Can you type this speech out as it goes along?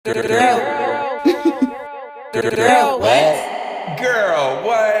Girl, what? Girl,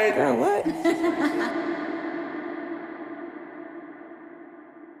 what? Girl, what?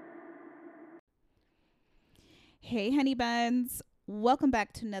 Hey, honey buns. Welcome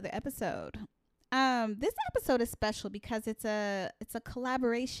back to another episode. This episode is special because it's a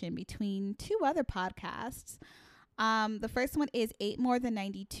collaboration between two other podcasts. The first one is 8 More Than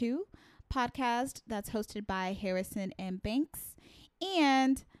 92 podcast that's hosted by Harrison and Banks,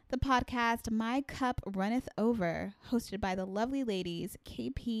 and the podcast My Cup Runneth Over, hosted by the lovely ladies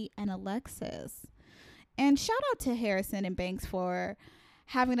KP and Alexis. And shout out to Harrison and Banks for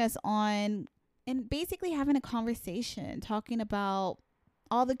having us on and basically having a conversation talking about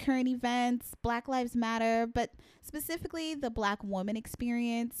all the current events, Black Lives Matter, but specifically the Black woman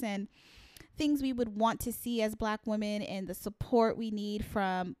experience and things we would want to see as Black women and the support we need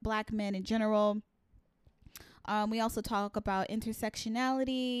from Black men in general. We also talk about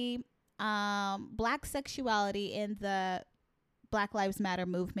intersectionality, Black sexuality in the Black Lives Matter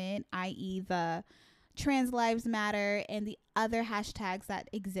movement, i.e., the Trans Lives Matter and the other hashtags that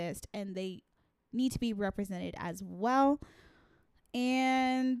exist, and they need to be represented as well.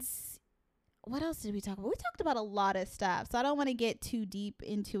 And what else did we talk about? We talked about a lot of stuff, so I don't want to get too deep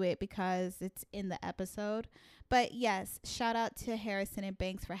into it because it's in the episode. But yes, shout out to Harrison and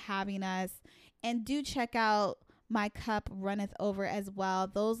Banks for having us, and do check out My Cup Runneth Over as well.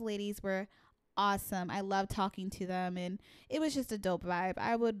 Those ladies were awesome. I love talking to them, and it was just a dope vibe.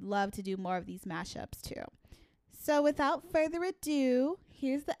 I would love to do more of these mashups too. So without further ado,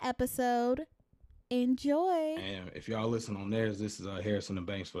 here's the episode. Enjoy. And if y'all listen on theirs, this is Harrison and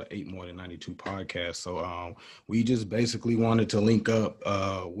Banks for the 8 More Than 92 podcast. So we just basically wanted to link up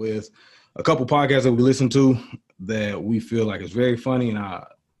with a couple podcasts that we listen to that we feel like is very funny and I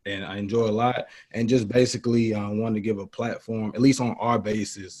enjoy a lot, and just basically wanted to give a platform, at least on our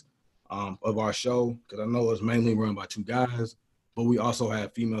basis, of our show, because I know it's mainly run by two guys, but we also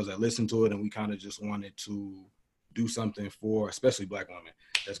have females that listen to it, and we kind of just wanted to do something for especially Black women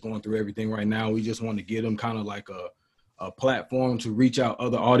that's going through everything right now. We just want to give them kind of like a platform to reach out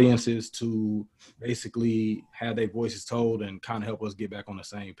other audiences to basically have their voices told and kind of help us get back on the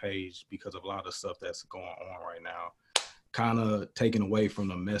same page because of a lot of stuff that's going on right now. Kind of taken away from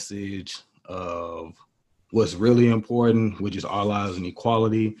the message of what's really important, which is our lives and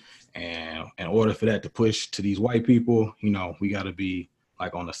equality. And in order for that to push to these white people, you know, we got to be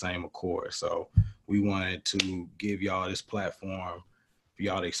like on the same accord. So we wanted to give y'all this platform for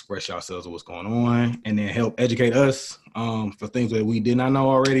y'all to express yourselves of what's going on, and then help educate us for things that we did not know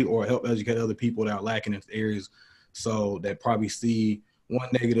already, or help educate other people that are lacking in areas, so that probably see one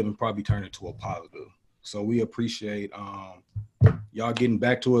negative and probably turn it to a positive. So we appreciate y'all getting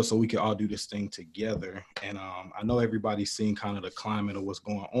back to us so we can all do this thing together. And I know everybody's seen kind of the climate of what's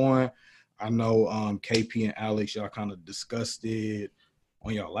going on. I know KP and Alex, y'all kind of discussed it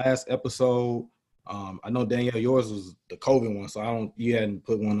on your last episode. I know Danielle, yours was the COVID one, so you hadn't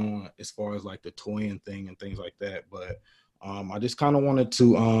put one on as far as like the twin thing and things like that. But I just kind of wanted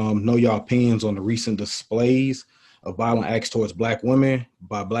to know your opinions on the recent displays of violent acts towards Black women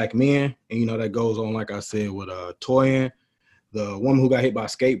by Black men. And, you know, that goes on, like I said, with Toyin, the woman who got hit by a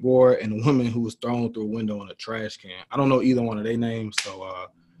skateboard, and the woman who was thrown through a window in a trash can. I don't know either one of their names, so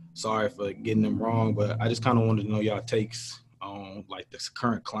sorry for getting them wrong, but I just kind of wanted to know y'all takes on like this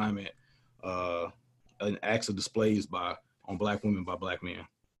current climate and acts of displays on Black women by Black men.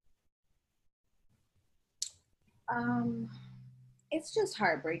 It's just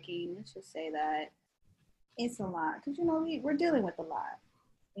heartbreaking. Let's just say that it's a lot, because you know we're dealing with a lot,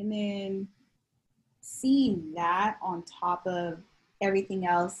 and then seeing that on top of everything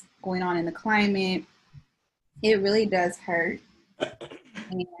else going on in the climate, it really does hurt,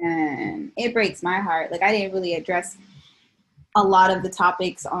 and it breaks my heart. Like, I didn't really address a lot of the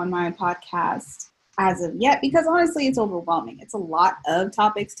topics on my podcast as of yet, because honestly it's overwhelming. It's a lot of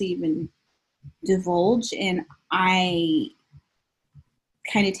topics to even divulge, and I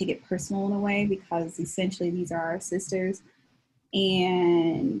kind of take it personal in a way, because essentially these are our sisters,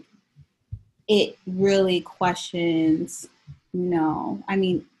 and it really questions, you know, I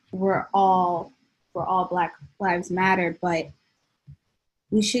mean, we're all Black Lives Matter, but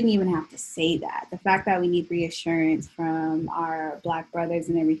we shouldn't even have to say that. The fact that we need reassurance from our Black brothers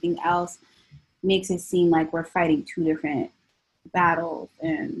and everything else makes it seem like we're fighting two different battles,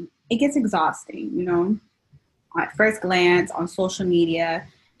 and it gets exhausting, you know. At first glance, on social media,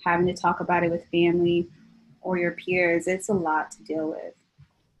 having to talk about it with family or your peers, it's a lot to deal with.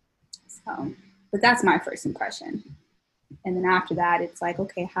 So, but that's my first impression. And then after that, it's like,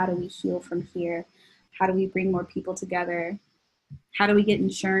 okay, how do we heal from here? How do we bring more people together? How do we get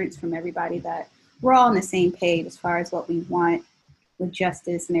insurance from everybody that we're all on the same page as far as what we want with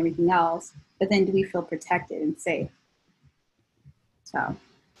justice and everything else, but then do we feel protected and safe? So,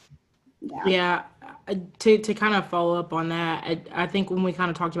 yeah. Yeah, to kind of follow up on that, I think when we kind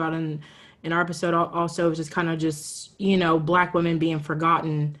of talked about in our episode also, it was just kind of just, Black women being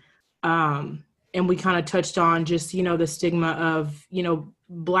forgotten. And we kind of touched on just, the stigma of,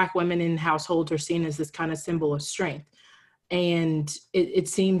 Black women in households are seen as this kind of symbol of strength. And it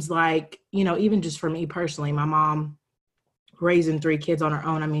seems like, even just for me personally, my mom raising 3 kids on her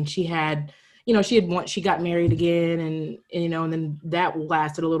own. I mean, she got married again and then that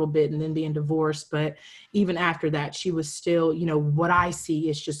lasted a little bit and then being divorced. But even after that, she was still, what I see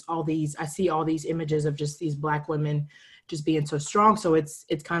is just I see all these images of just these Black women just being so strong. So it's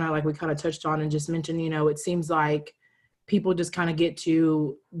kind of like we kind of touched on and just mentioned, it seems like people just kind of get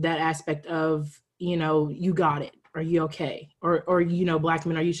to that aspect of, you got it. Are you okay? Or Black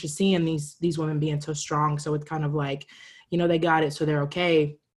men are used to seeing these women being so strong. So it's kind of like, they got it, so they're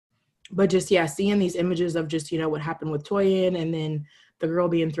okay. But just, seeing these images of just, what happened with Toyin and then the girl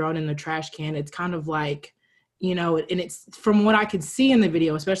being thrown in the trash can, it's kind of like, and it's from what I could see in the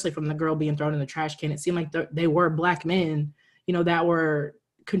video, especially from the girl being thrown in the trash can, it seemed like they were Black men, that were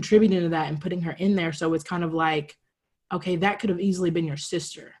contributing to that and putting her in there. So it's kind of like, okay, that could have easily been your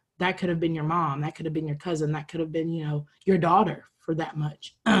sister. That could have been your mom. That could have been your cousin. That could have been, your daughter for that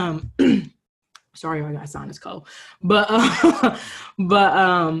much. Sorry, I got sinus cold, but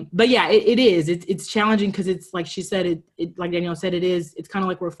yeah, it is. It's challenging because it's like she said. It like Danielle said, it's kind of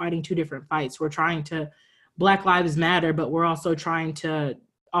like we're fighting 2 different fights. We're trying to Black Lives Matter, but we're also trying to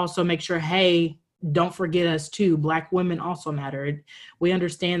also make sure, hey, don't forget us too. Black women also matter. We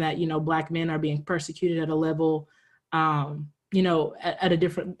understand that Black men are being persecuted at a level, at a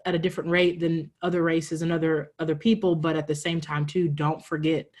different rate than other races and other people. But at the same time too, don't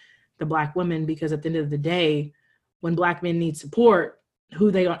forget the Black women, because at the end of the day, when Black men need support, who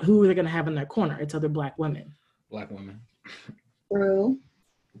are they going to have in their corner? It's other Black women. Black women. True.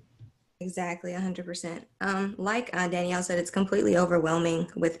 Exactly, 100%. Like Danielle said, it's completely overwhelming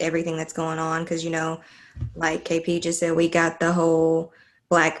with everything that's going on because, like KP just said, we got the whole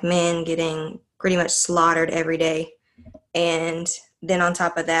Black men getting pretty much slaughtered every day. And then on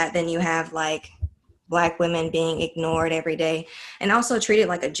top of that, then you have like Black women being ignored every day and also treated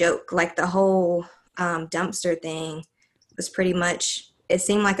like a joke. Like the whole dumpster thing was pretty much, it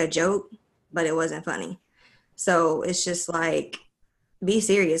seemed like a joke, but it wasn't funny. So it's just like, be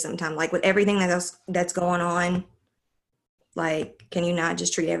serious sometimes. Like with everything that's going on, like, can you not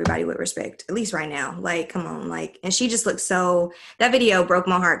just treat everybody with respect? At least right now. Like, come on. Like, and she just looked that video broke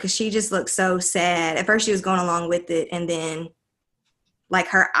my heart because she just looked so sad. At first she was going along with it, and then like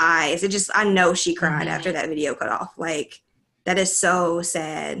her eyes, I know she cried after that video cut off. Like, that is so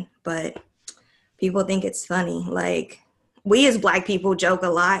sad, but people think it's funny. Like, we as Black people joke a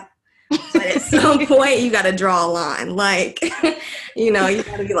lot, but at some point you got to draw a line. Like, you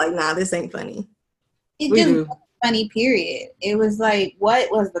got to be like, nah, this ain't funny. It just wasn't funny, period. It was like, what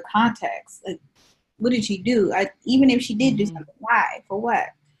was the context? Like, what did she do? Even if she did do something, why? For what?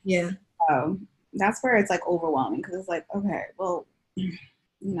 Yeah. That's where it's like overwhelming because it's like, okay, well,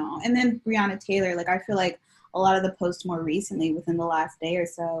 and then Breonna Taylor, like I feel like a lot of the posts more recently within the last day or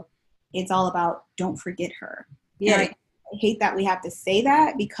so, it's all about don't forget her. Yeah. I hate that we have to say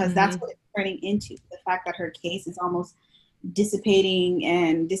that because that's what it's turning into. The fact that her case is almost dissipating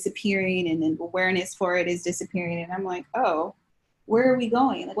and disappearing and then awareness for it is disappearing. And I'm like, oh, where are we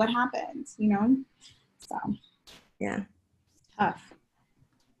going? Like what happens, So, yeah. Tough.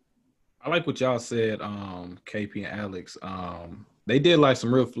 I like what y'all said, KP and Alex. They did like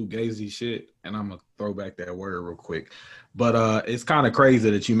some real fugazi shit, and I'm gonna throw back that word real quick. But it's kind of crazy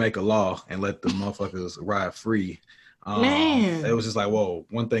that you make a law and let the motherfuckers ride free. Man, it was just like, whoa,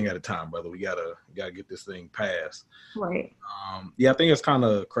 one thing at a time, brother. We gotta get this thing passed. Right. I think it's kind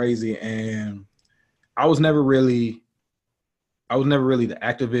of crazy, and I was never really the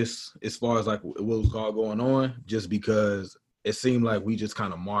activist as far as like what was all going on, just because it seemed like we just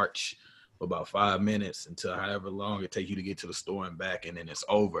kind of march for about 5 minutes until however long it take you to get to the store and back, and then it's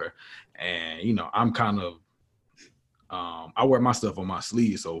over. And I'm kind of I wear my stuff on my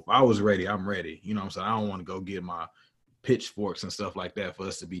sleeve, so if I was ready, I'm ready. You know what I'm saying? I don't want to go get my pitchforks and stuff like that for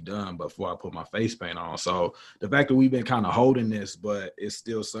us to be done before I put my face paint on. So the fact that we've been kind of holding this, but it's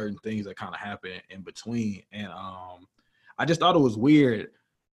still certain things that kind of happen in between. And I just thought it was weird.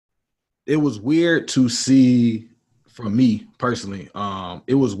 It was weird to see, from me personally,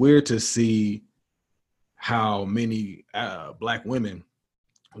 it was weird to see how many Black women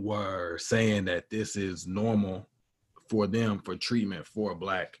were saying that this is normal for them for treatment for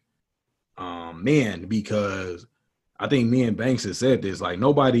Black men, because I think me and Banks has said this, like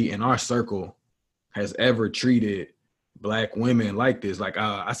nobody in our circle has ever treated Black women like this. Like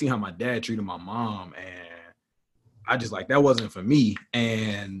I see how my dad treated my mom, and I just like, that wasn't for me.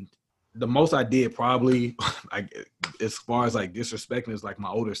 And the most I did probably, like as far as like disrespecting, is like my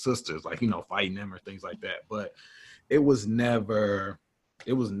older sisters, like, you know, fighting them or things like that. But it was never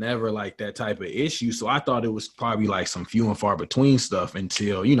like that type of issue. So I thought it was probably like some few and far between stuff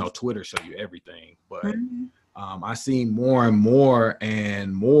until, you know, Twitter show you everything. But I seen more and more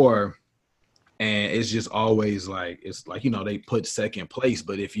and more, and it's just always like, it's like, you know, they put second place.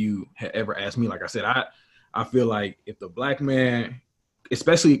 But if you ever ask me, like I said, I feel like if the Black man,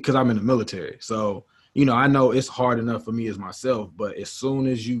 especially because I'm in the military, so, you know, I know it's hard enough for me as myself, but as soon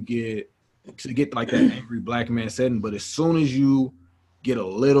as you get like that angry Black man setting, but as soon as you get a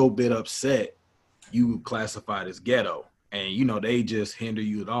little bit upset, you classified as ghetto, and, you know, they just hinder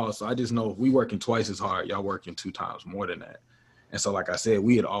you at all. So I just know if we working twice as hard, y'all working 2 times more than that. And so, like I said,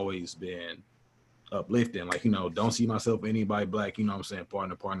 we had always been uplifting, like, you know, don't see myself anybody Black, you know what I'm saying,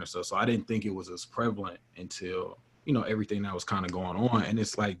 partner. So I didn't think it was as prevalent until, you know, everything that was kind of going on. And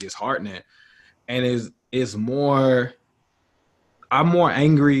it's like disheartening. And it's more, I'm more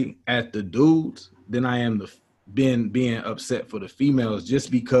angry at the dudes than I am being upset for the females,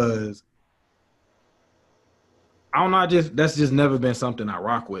 just because I don't know, that's just never been something I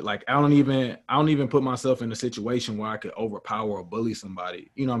rock with. Like I don't even put myself in a situation where I could overpower or bully somebody.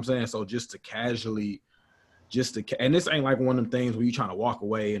 You know what I'm saying? So just to casually, and this ain't like one of them things where you trying to walk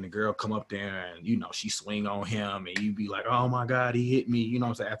away and the girl come up there and, you know, she swing on him and you be like, oh my God, he hit me. You know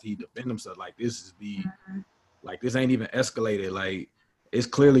what I'm saying? After he defend himself, like this ain't even escalated. Like it's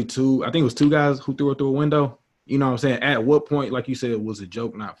clearly I think it was 2 guys who threw it through a window. You know what I'm saying? At what point, like you said, was a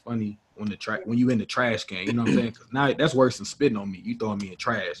joke not funny when you in the trash can? You know what I'm saying? Because now that's worse than spitting on me. You throwing me in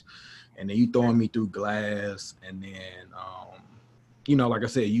trash, and then you throwing me through glass, and then you know, like I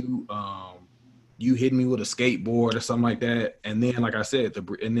said, you hit me with a skateboard or something like that, and then like I said,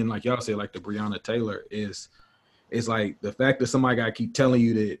 and then like y'all said, like the Breonna Taylor is like the fact that somebody got to keep telling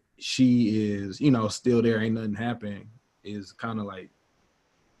you that she is, you know, still there, ain't nothing happened, is kind of like,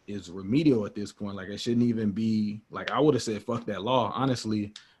 is remedial at this point. Like it shouldn't even be, like I would have said fuck that law,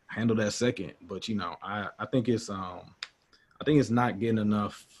 honestly, handle that second. But you know, I think it's not getting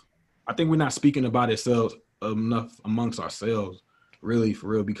enough. I think we're not speaking about ourselves enough amongst ourselves, really, for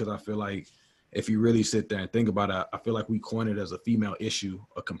real, because I feel like if you really sit there and think about it, I feel like we coin it as a female issue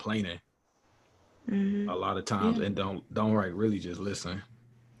of complaining a lot of times, and don't like really just listen.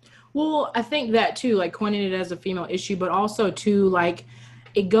 Well, I think that too, like coining it as a female issue, but also too, like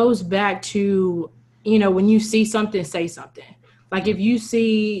it goes back to, you know, when you see something, say something. Like if you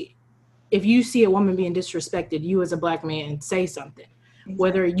see a woman being disrespected, you as a Black man, say something. Exactly.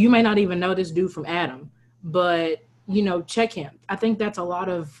 Whether you may not even know this dude from Adam, but, you know, check him. I think that's a lot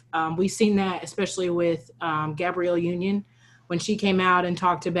of, we've seen that, especially with Gabrielle Union, when she came out and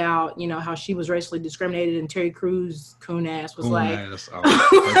talked about, you know, how she was racially discriminated, and Terry Crews, coon ass, was like,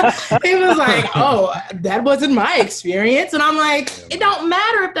 he was like, oh, that wasn't my experience. And I'm like, it don't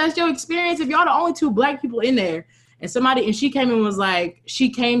matter if that's your experience. If y'all the only 2 Black people in there, and she came and was like, she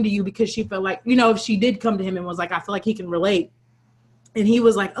came to you because she felt like, you know, if she did come to him and was like, I feel like he can relate. And he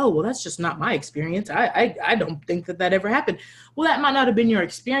was like, oh, well, that's just not my experience. I don't think that ever happened. Well, that might not have been your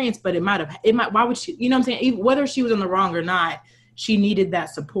experience, but it might, why would she, you know what I'm saying? Even whether she was in the wrong or not, she needed that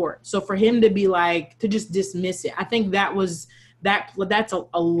support. So for him to be like, to just dismiss it, I think that's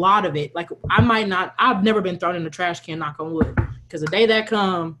a lot of it. Like I've never been thrown in the trash can, knock on wood. Because the day that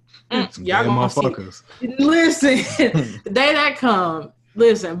come, y'all gonna see. Listen, the day that come,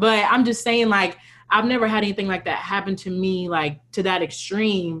 listen. But I'm just saying, like, I've never had anything like that happen to me, like to that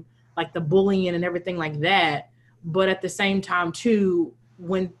extreme, like the bullying and everything like that. But at the same time, too,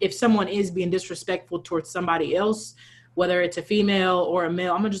 if someone is being disrespectful towards somebody else, whether it's a female or a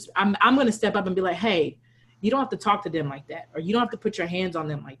male, I'm gonna step up and be like, hey, you don't have to talk to them like that, or you don't have to put your hands on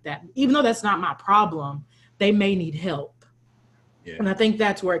them like that. Even though that's not my problem, they may need help. Yeah. And I think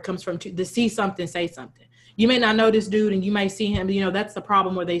that's where it comes from, to see something, say something. You may not know this dude and you may see him, you know, that's the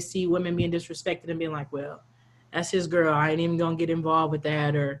problem where they see women being disrespected and being like, well, that's his girl, I ain't even gonna get involved with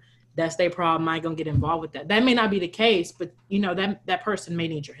that, or that's their problem, I ain't gonna get involved with that. That may not be the case, but you know, that person may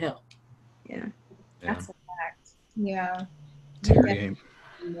need your help. Yeah. That's a fact. Yeah. Terry,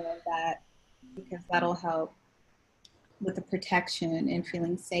 more of that, because that'll help with the protection and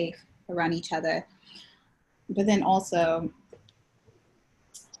feeling safe around each other. But then also,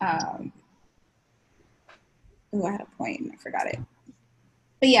 I had a point and I forgot it.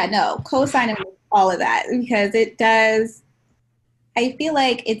 But yeah, no, co-signing all of that because it does. I feel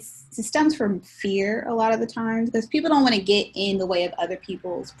like it stems from fear a lot of the times because people don't want to get in the way of other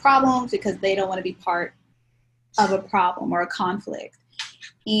people's problems because they don't want to be part of a problem or a conflict.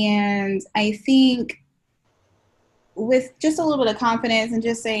 And I think with just a little bit of confidence and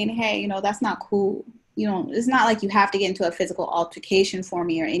just saying, hey, that's not cool. It's not like you have to get into a physical altercation for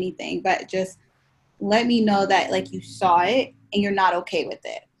me or anything, but just let me know that like you saw it and you're not okay with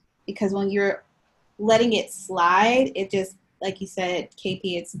it. Because when you're letting it slide, it just, like you said, KP,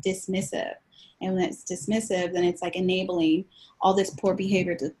 it's dismissive. And when it's dismissive, then it's like enabling all this poor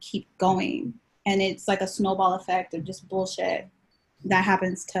behavior to keep going. And it's like a snowball effect of just bullshit that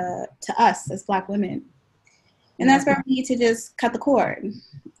happens to us as Black women. And that's where we need to just cut the cord.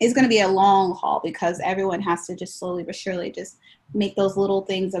 It's going to be a long haul because everyone has to just slowly but surely just make those little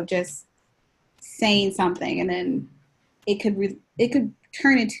things of just saying something. And then it could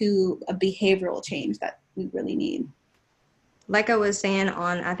turn into a behavioral change that we really need. Like I was saying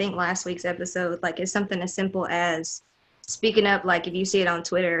on, I think last week's episode, like it's something as simple as speaking up, like if you see it on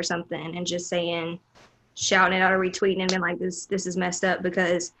Twitter or something and just saying, shouting it out or retweeting and being like, this is messed up,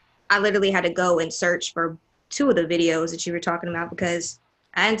 because I literally had to go and search for 2 of the videos that you were talking about because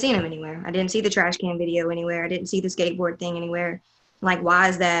I hadn't seen them anywhere. I didn't see the trash can video anywhere. I didn't see the skateboard thing anywhere. Like, why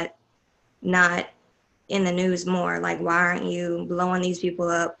is that not in the news more? Like, why aren't you blowing these people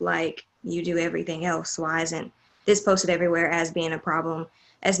up like you do everything else? Why isn't this posted everywhere as being a problem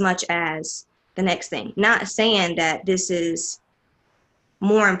as much as the next thing? Not saying that this is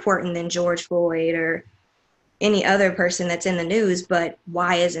more important than George Floyd or any other person that's in the news, but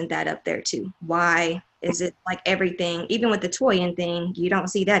why isn't that up there too? Why is it like everything, even with the toy-in thing, you don't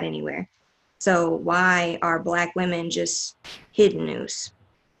see that anywhere? So why are Black women just hidden news?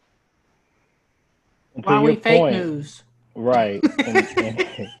 Why we fake news? Right.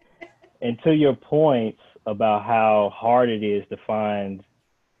 And to your points about how hard it is to find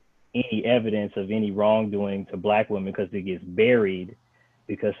any evidence of any wrongdoing to Black women because it gets buried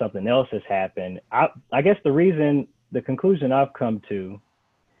because something else has happened. I guess the conclusion I've come to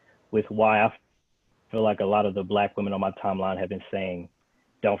with why I feel like a lot of the Black women on my timeline have been saying,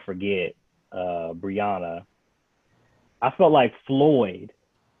 don't forget Breonna. I felt like Floyd,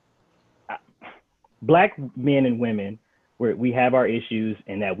 Black men and women, we have our issues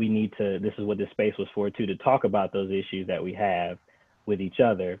and that we need to, this is what this space was for too, to talk about those issues that we have with each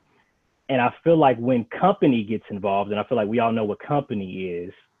other. And I feel like when company gets involved, and I feel like we all know what company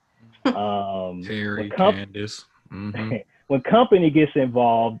is. Terry, Candace. Mm-hmm. When company gets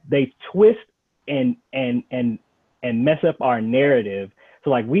involved, they twist and mess up our narrative. So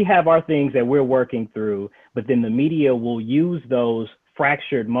like we have our things that we're working through, but then the media will use those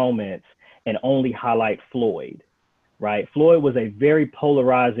fractured moments and only highlight Floyd. Right. Floyd was a very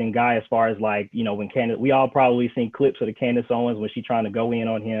polarizing guy as far as like, when Candace, we all probably seen clips of the Candace Owens when she's trying to go in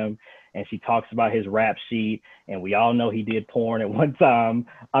on him and she talks about his rap sheet and we all know he did porn at one time.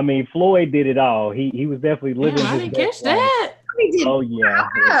 I mean, Floyd did it all. He was definitely living I his didn't best catch life. that. Oh yeah.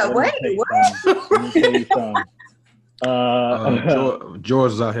 Wait, what? Let me tell you something.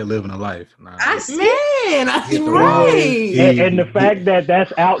 George is out here living a life. Nah, Man, that's Get the right. and the fact that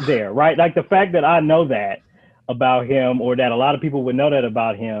that's out there, right? Like the fact that I know that about him, or that a lot of people would know that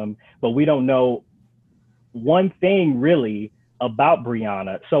about him, but we don't know one thing really about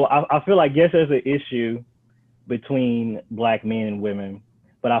Breonna. So I feel like, yes, there's an issue between Black men and women,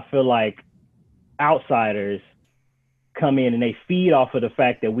 but I feel like outsiders come in and they feed off of the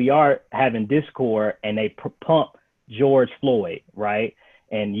fact that we are having discord and they pump George Floyd, right?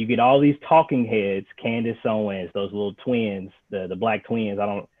 And you get all these talking heads, Candace Owens, those little twins, the Black twins.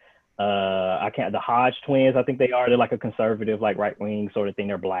 The Hodge twins, I think they are. They're like a conservative, like right wing sort of thing.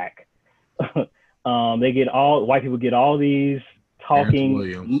 They're Black. White people get all these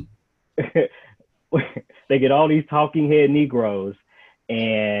talking. They get all these talking head Negroes,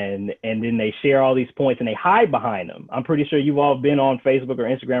 and then they share all these points and they hide behind them. I'm pretty sure you've all been on Facebook or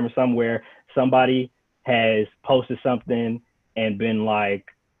Instagram or somewhere. Somebody has posted something and been like,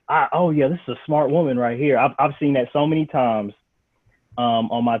 "Oh yeah, this is a smart woman right here." I've seen that so many times.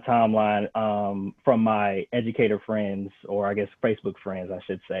 On my timeline from my educator friends, or I guess Facebook friends, I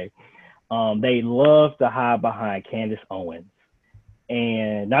should say. They love to hide behind Candace Owens.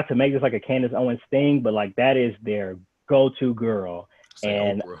 And not to make this like a Candace Owens thing, but like that is their go-to girl.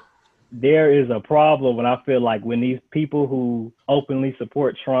 And Oprah. There is a problem when I feel like when these people who openly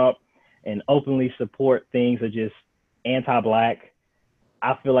support Trump and openly support things are just anti-Black,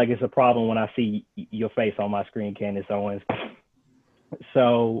 I feel like it's a problem when I see your face on my screen, Candace Owens.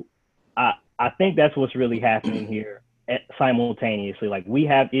 So I think that's what's really happening here. simultaneously. Like, we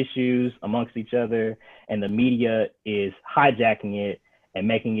have issues amongst each other, and the media is hijacking it and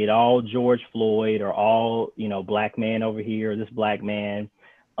making it all George Floyd or all, black man over here, or this black man.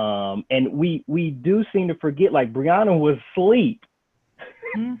 And we do seem to forget, like, Breonna was asleep.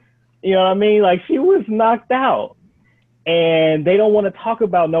 Mm-hmm. You know what I mean? Like, she was knocked out. And they don't want to talk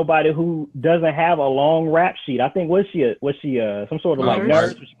about nobody who doesn't have a long rap sheet. I think was she some sort of like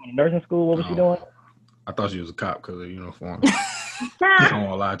nurse? Was she going to nursing school? What was she doing? I thought she was a cop because of the uniform. I don't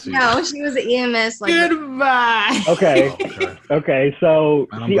want to lie to you. No, she was an EMS. Goodbye. Okay. So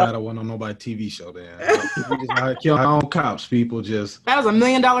I'm glad I wasn't on nobody's TV show then. We just out killing our own cops. People just. That was $1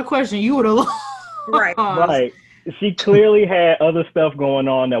 million question. You would have lost. Right. She clearly had other stuff going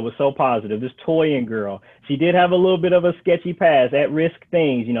on that was so positive. This Toyin girl, she did have a little bit of a sketchy past, at-risk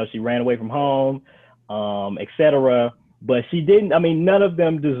things. She ran away from home, etc. But she didn't. I mean, none of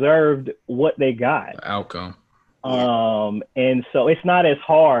them deserved what they got. The outcome. And so it's not as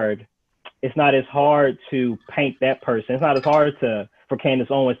hard. It's not as hard to paint that person. It's not as hard for Candace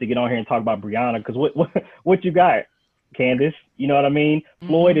Owens to get on here and talk about Breonna, because what you got, Candace? You know what I mean? Mm-hmm.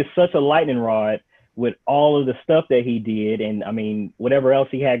 Floyd is such a lightning rod with all of the stuff that he did, and I mean, whatever else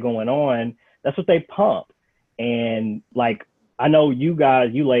he had going on, that's what they pump. And like, I know you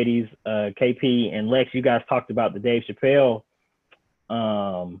guys, you ladies, KP and Lex, you guys talked about the Dave Chappelle,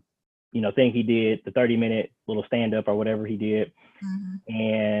 thing he did, the 30-minute little stand-up or whatever he did. Mm-hmm.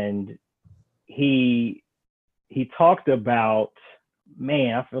 And he talked about,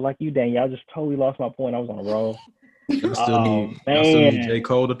 man, I feel like you, Danielle, I just totally lost my point. I was on a roll. I still need J.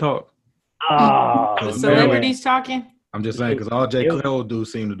 Cole to talk. The celebrities talking? I'm just saying, because all J. Cole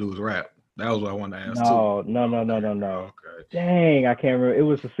seem to do is rap. That was what I wanted to ask too. No. Okay. Dang, I can't remember. It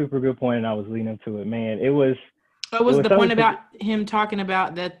was a super good point, and I was leaning to it, man. It was the point about him talking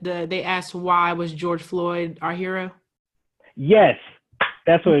about that they asked why was George Floyd our hero? Yes,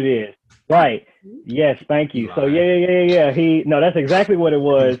 that's what it is. Right. Yes, thank you. So yeah. That's exactly what it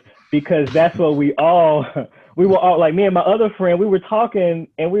was, because that's what we were all like, me and my other friend, we were talking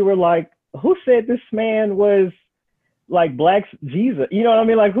and we were like, who said this man was like Black's Jesus? You know what I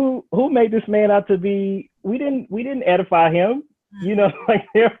mean? Like, who made this man out to be? We didn't edify him.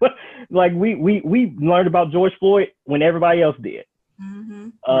 Like we learned about George Floyd when everybody else did. Mm-hmm.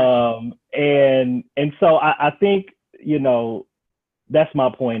 And so I think, that's my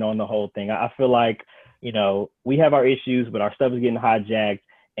point on the whole thing. I feel like, we have our issues, but our stuff is getting hijacked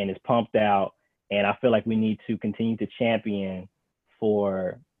and it's pumped out. And I feel like we need to continue to champion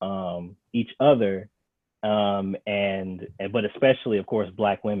for each other, but especially, of course,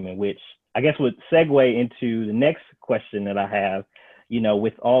 Black women, which I guess would segue into the next question that I have.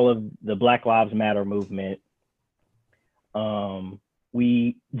 With all of the Black Lives Matter movement,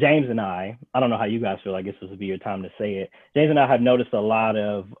 James and I don't know how you guys feel. I guess this would be your time to say it. James and I have noticed a lot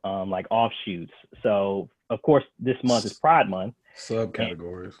of like offshoots. So of course, this month is Pride Month.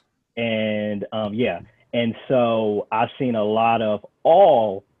 Subcategories. And and so I've seen a lot of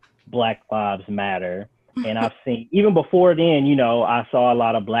all Black Lives Matter, and I've seen, even before then, I saw a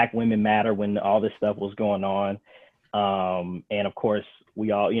lot of Black Women Matter when all this stuff was going on, and of course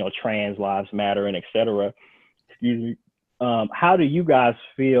we all, trans lives matter and etc. Excuse me. How do you guys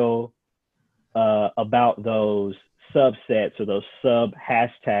feel about those subsets or those sub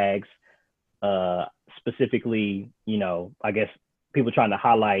hashtags, specifically, I guess people trying to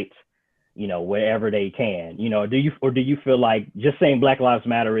highlight, wherever they can, do you feel like just saying Black Lives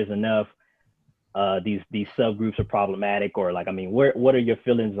Matter is enough? These subgroups are problematic, or like, I mean, what are your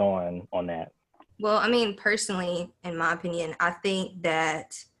feelings on that? Well, I mean, personally, in my opinion, I think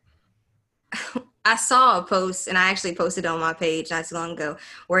that I saw a post, and I actually posted on my page not too long ago,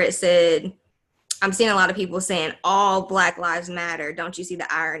 where it said, I'm seeing a lot of people saying all Black Lives Matter. Don't you see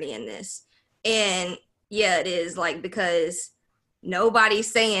the irony in this? And yeah, it is, like, because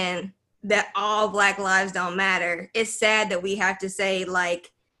nobody's saying that all Black lives don't matter. It's sad that we have to say,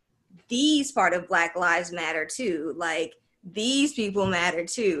 like, these part of Black Lives Matter too. Like, these people matter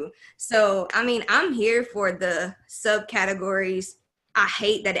too. So, I mean, I'm here for the subcategories. I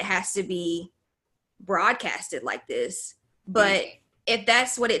hate that it has to be broadcasted like this, but if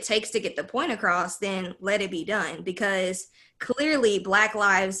that's what it takes to get the point across, then let it be done, because clearly Black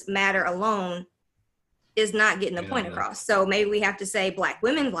Lives Matter alone is not getting the point across. So maybe we have to say Black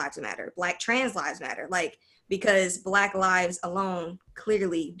women's lives matter, Black trans lives matter, like, because Black lives alone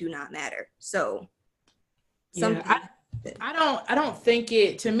clearly do not matter. So I don't think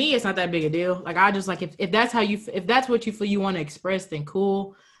it, to me, it's not that big a deal. Like, I just, like, if that's if that's what you feel you want to express, then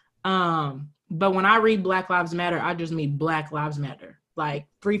cool. But when I read Black Lives Matter, I just mean Black Lives Matter. like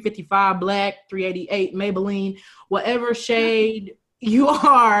 355 black, 388 Maybelline, whatever shade you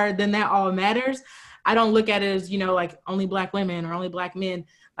are, then that all matters. I don't look at it as, like only black women or only black men.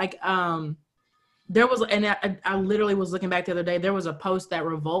 Like, there was, and I literally was looking back the other day, there was a post that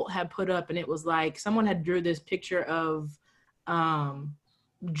Revolt had put up, and it was like, someone had drew this picture of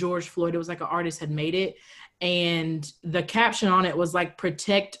George Floyd. It was like an artist had made it. And the caption on it was like,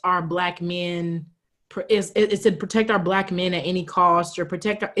 protect our black men. It said, protect our black men at any cost, or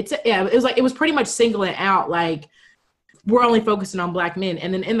protect our, it was pretty much singling out, like, we're only focusing on black men.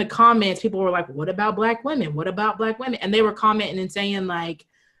 And then in the comments, people were like, what about black women? What about black women? And they were commenting and saying like,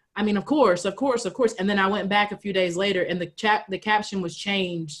 I mean, of course. And then I went back a few days later, and the caption was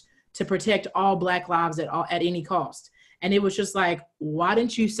changed to protect all black lives at any cost. And it was just like, why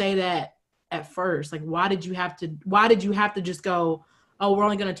didn't you say that at first? Like, why did you have to just go, oh, we're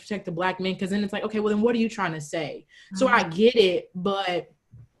only going to protect the black men? Because then it's like, okay, well then what are you trying to say? Mm-hmm. So I get it, but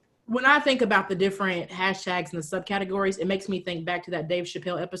when I think about the different hashtags and the subcategories, it makes me think back to that Dave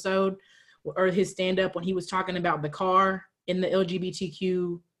Chappelle episode or his stand-up when he was talking about the car in the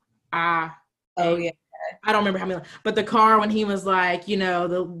LGBTQ. I don't remember how many, but the car, when he was like, the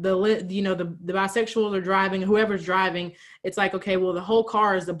bisexuals are driving, whoever's driving, it's like, okay, well, the whole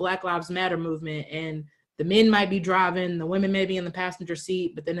car is the Black Lives Matter movement, and the men might be driving, the women may be in the passenger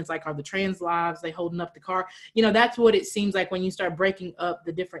seat, but then it's like, are the trans lives, they holding up the car? That's what it seems like when you start breaking up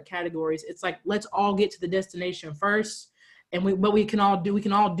the different categories. It's like, let's all get to the destination first. And we can all do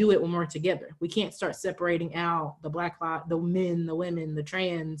it when we're together. We can't start separating out the black lives, the men, the women, the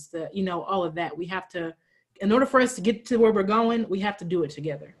trans, all of that. We have to, in order for us to get to where we're going, we have to do it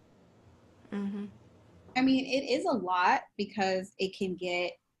together. Mm-hmm. I mean, it is a lot because it can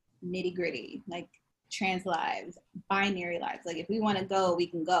get nitty gritty, like trans lives, binary lives. Like if we want to go, we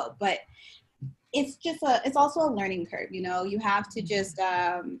can go. But it's also a learning curve. You have to just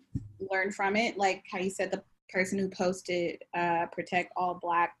learn from it. Like how you said, the person who posted protect all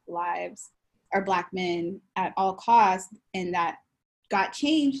black lives or black men at all costs, and that got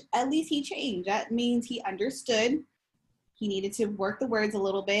changed. At least he changed. That means he understood he needed to work the words a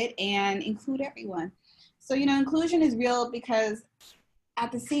little bit and include everyone. So inclusion is real, because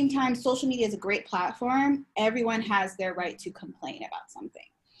at the same time, social media is a great platform. Everyone has their right to complain about something,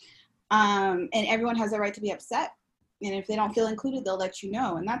 and everyone has their right to be upset, and if they don't feel included, they'll let you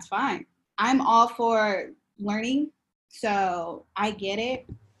know, and that's fine. I'm all for learning, so I get it.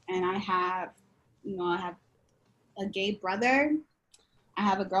 And I have a gay brother. I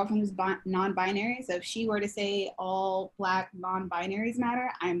have a girlfriend who's non-binary. So if she were to say all black non-binaries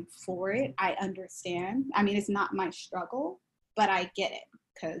matter, I'm for it. I understand. I mean, it's not my struggle, but I get it,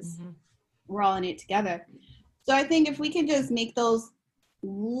 because we're all in it together. So I think if we can just make those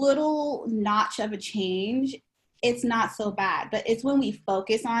little notch of a change, it's not so bad. But it's when we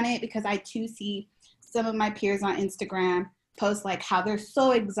focus on it, because I too see some of my peers on Instagram post like how they're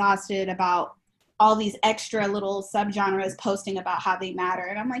so exhausted about all these extra little subgenres posting about how they matter.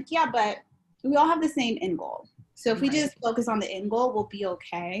 And I'm like, yeah, but we all have the same end goal. So if we just focus on the end goal, we'll be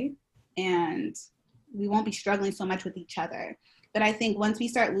okay. And we won't be struggling so much with each other. But I think once we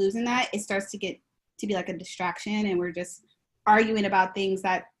start losing that, it starts to get to be like a distraction, and we're just arguing about things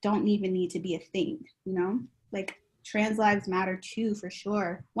that don't even need to be a thing, like trans lives matter too, for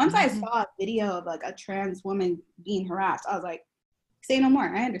sure. Once I saw a video of like a trans woman being harassed, I was like, say no more.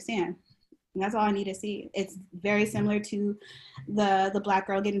 I understand. And that's all I need to see. It's very similar to the black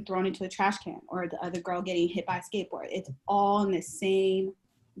girl getting thrown into a trash can, or the other girl getting hit by a skateboard. It's all in the same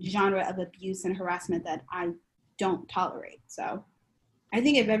genre of abuse and harassment that I don't tolerate. So I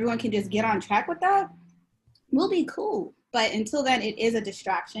think if everyone can just get on track with that, we'll be cool. But until then, it is a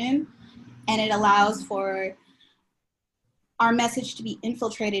distraction, and it allows for our message to be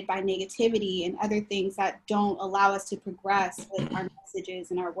infiltrated by negativity and other things that don't allow us to progress with our messages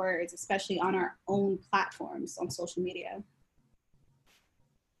and our words, especially on our own platforms on social media.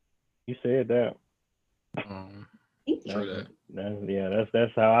 You said that. Thank you.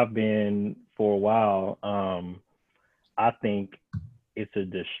 That's how I've been for a while. I think it's a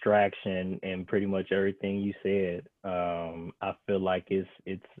distraction in pretty much everything you said. I feel like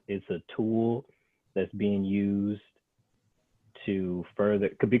it's a tool that's being used to further,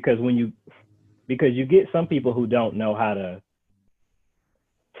 because you get some people who don't know how to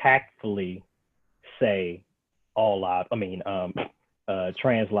tactfully say all lives. I mean,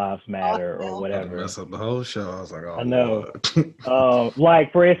 trans lives matter or whatever. Mess up the whole show. I was like, oh, I know.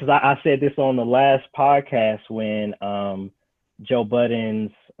 Like for instance, I said this on the last podcast when Joe Budden's,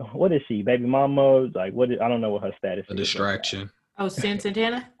 what is she, baby mama? Like I don't know what her status is. A distraction. Oh,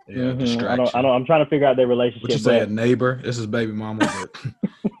 Santana? Yeah, Mhm. distraction. I'm trying to figure out their relationship. What you say, a neighbor? This is baby mama,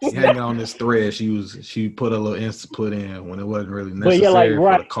 but she hanging on this thread. She put a little input in when it wasn't really But yeah, like,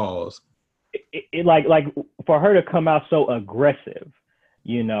 necessary for the cause. Like for her to come out so aggressive,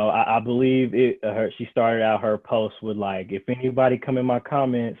 you know, I believe she started out her post with like, if anybody come in my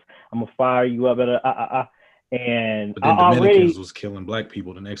comments, I'm gonna fire you up. And But then Dominicans was killing black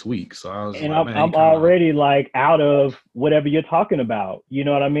people the next week, so I was and like, man, I'm already like out of whatever you're talking about. You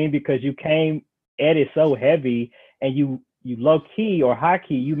know what I mean? Because you came at it so heavy, and you low key or high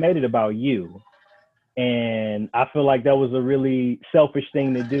key, you made it about you. And I feel like that was a really selfish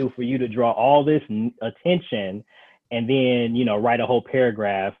thing to do, for you to draw all this attention and then, you know, write a whole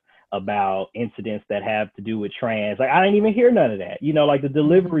paragraph about incidents that have to do with trans. Like, I didn't even hear none of that. You know, like the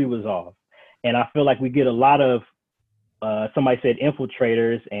delivery was off. And I feel like we get a lot of, somebody said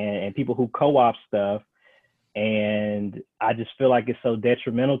infiltrators and people who co-op stuff. And I just feel like it's so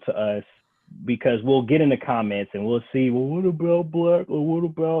detrimental to us, because we'll get in the comments and we'll see, well, what about black, or what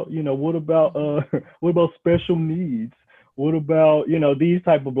about, you know, what about what about special needs? What about, you know, these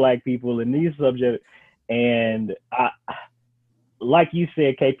type of black people and these subjects? And I, like you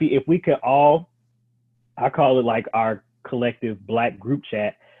said, KP, if we could all, I call it like our collective black group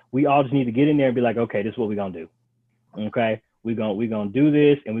chat, we all just need to get in there and be like, okay, this is what we're gonna do. Okay, we're gonna do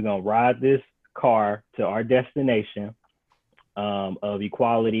this, and we're gonna ride this car to our destination of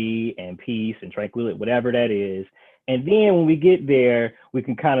equality and peace and tranquility, whatever that is. And then when we get there, we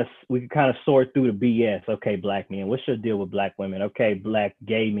can kind of sort through the BS. Okay, black men, what's your deal with black women? Okay, black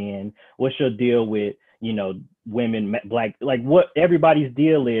gay men, what's your deal with, you know, women, black, like what everybody's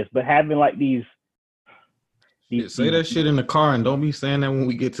deal is. But having like these say that shit in the car, and don't be saying that when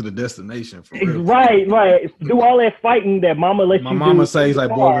we get to the destination. For real. Right. Do all that fighting that mama lets you do. My mama says, like,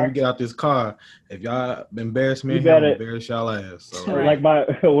 boy, when we get out this car, if y'all embarrass me, I'm embarrass y'all ass. So, like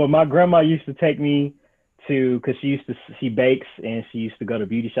my grandma used to take me to, because she bakes and she used to go to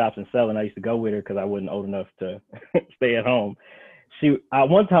beauty shops and sell, and I used to go with her because I wasn't old enough to stay at home.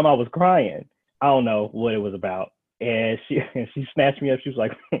 One time I was crying. I don't know what it was about, and she snatched me up. She was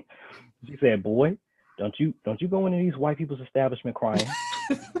like, she said, boy, Don't you go into these white people's establishment crying.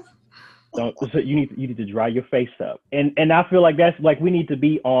 So you need to dry your face up. And I feel like that's like, we need to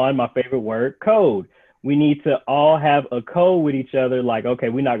be on, my favorite word, code. We need to all have a code with each other. Like, okay,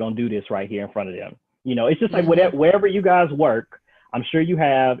 we're not gonna do this right here in front of them. You know, it's just like wherever you guys work, I'm sure you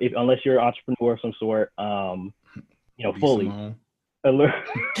have, unless you're an entrepreneur of some sort, you know, fully. We're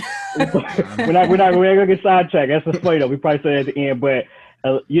not gonna get sidetracked. That's the funny though. We probably said at the end, but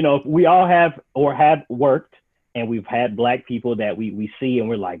you know, we all have or have worked, and we've had black people that we see and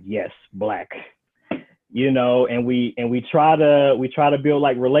we're like, yes, black, you know, and we try to build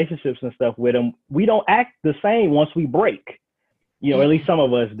like relationships and stuff with them. We don't act the same once we break, you know, at least some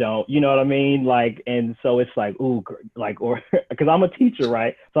of us don't, you know what I mean? Like, and so it's like, ooh, like, or because I'm a teacher,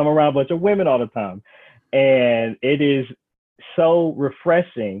 right? So I'm around a bunch of women all the time, and it is so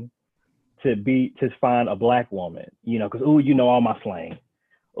refreshing to find a black woman, you know, because, ooh, you know, all my slang.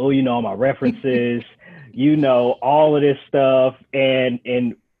 Oh, you know, all my references, you know, all of this stuff. And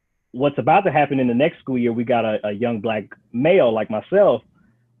what's about to happen in the next school year, we got a young black male like myself.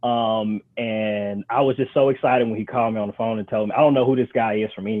 And I was just so excited when he called me on the phone and told me, I don't know who this guy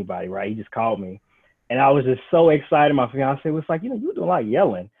is from anybody, right? He just called me. And I was just so excited. My fiance was like, you know, you doing a lot of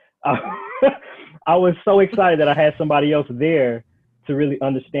yelling. I was so excited that I had somebody else there to really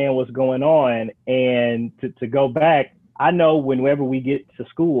understand what's going on, and to go back. I know whenever we get to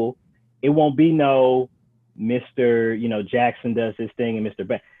school, it won't be no Mr. You know, Jackson does his thing and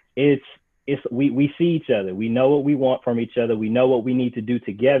Mr. We see each other. We know what we want from each other. We know what we need to do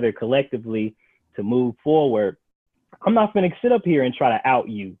together collectively to move forward. I'm not going to sit up here and try to out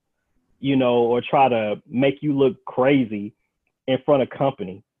you, you know, or try to make you look crazy in front of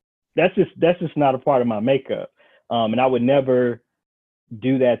company. That's just not a part of my makeup. And I would never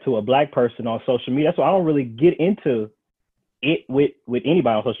do that to a black person on social media. So I don't really get into it with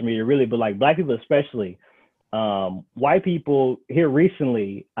anybody on social media, really, but like black people especially. White people here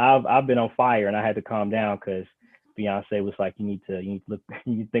recently, I've been on fire, and I had to calm down because Beyonce was like, you need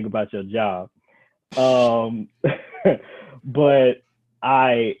to think about your job. But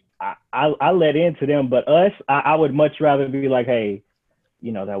I let into them, but us, I would much rather be like, hey,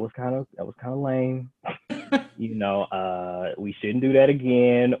 you know, that was kind of lame. You know, we shouldn't do that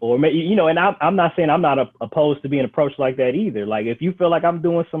again. Or, you know, and I'm not saying I'm not opposed to being approached like that either. Like, if you feel like I'm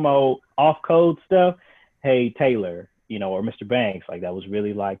doing some old off code stuff, hey, Taylor, you know, or Mr. Banks, like that was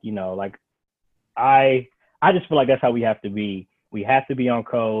really like, you know, like I just feel like that's how we have to be. We have to be on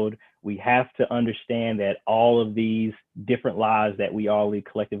code. We have to understand that all of these different lives that we all lead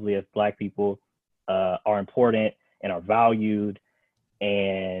collectively as Black people are important and are valued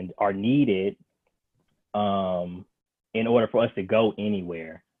and are needed in order for us to go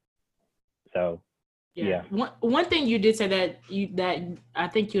anywhere. So, yeah. One thing you did say that I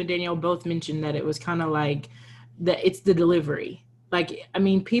think you and Danielle both mentioned that it was kind of like that it's the delivery. Like, I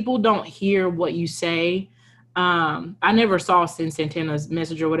mean, people don't hear what you say. I never saw Santana's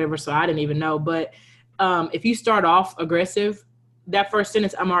message or whatever, so I didn't even know. But if you start off aggressive, that first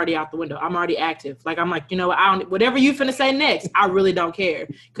sentence, I'm already out the window. I'm already active. Like, I'm like, you know, whatever you finna say next, I really don't care.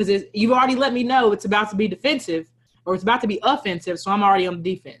 Because you've already let me know it's about to be defensive or it's about to be offensive, so I'm already on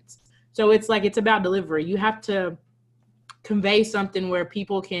the defense. So it's like, it's about delivery. You have to convey something where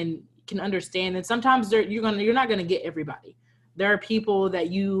people can understand. And sometimes you're not gonna get everybody. There are people that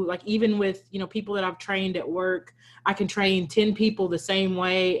you, like, even with, you know, people that I've trained at work, I can train 10 people the same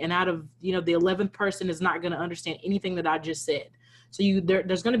way. And out of, you know, the 11th person is not going to understand anything that I just said. So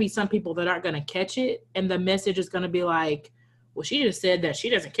there's going to be some people that aren't going to catch it. And the message is going to be like, well, she just said that she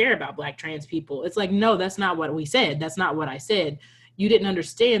doesn't care about Black trans people. It's like, no, that's not what we said. That's not what I said. You didn't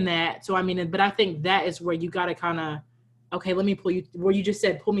understand that. So, I mean, but I think that is where you got to kind of, okay, let me pull you, where you just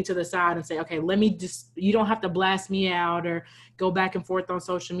said, pull me to the side and say, okay, let me just, you don't have to blast me out or go back and forth on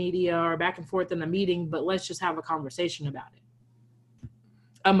social media or back and forth in a meeting, but let's just have a conversation about it.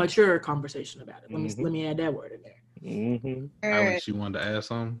 A mature conversation about it. Let me add that word in there. Alex, you wanted to add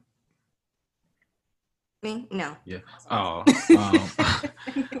something? Me? No. Yeah. Oh.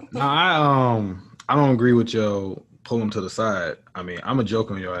 No, I don't agree with your pull them to the side. I mean, I'm a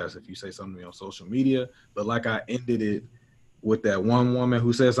joke on your ass if you say something to me on social media, but like I ended it with that one woman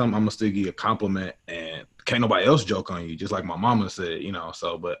who said something, I'm gonna still give you a compliment and can't nobody else joke on you, just like my mama said, you know.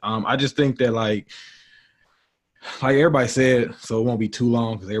 So, but I just think that like everybody said, so it won't be too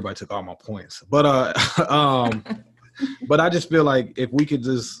long because everybody took all my points. But but I just feel like if we could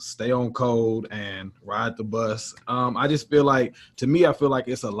just stay on code and ride the bus, I just feel like, to me, I feel like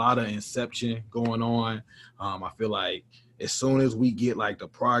it's a lot of inception going on. I feel like as soon as we get like the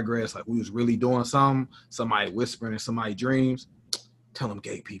progress, like we was really doing something, somebody whispering in somebody's dreams, tell them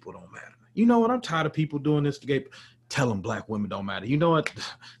gay people don't matter. You know what? I'm tired of people doing this to gay. Tell them Black women don't matter. You know what?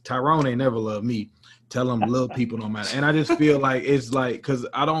 Tyrone ain't never loved me. Tell them little people don't matter. And I just feel like it's like, because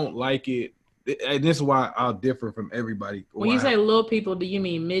I don't like it. And this is why I'll differ from everybody. When you say little people, do you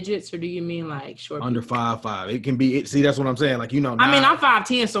mean midgets or do you mean like short under people? 5'5"? It can be. See, that's what I'm saying. Like, you know. I mean, I'm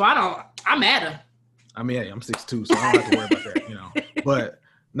 5'10", so I'm at her. I mean, hey, I'm 6'2", so I don't have to worry about that, you know. But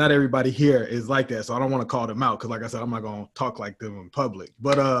not everybody here is like that, so I don't want to call them out because, like I said, I'm not gonna talk like them in public.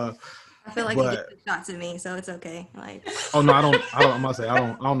 But I feel like you get shots at me, so it's okay. Like, oh no, I don't. I'm gonna say I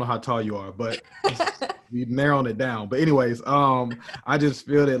don't know how tall you are, but you narrowing it down. But anyways, I just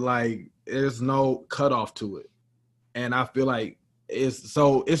feel that like there's no cutoff to it, and I feel like it's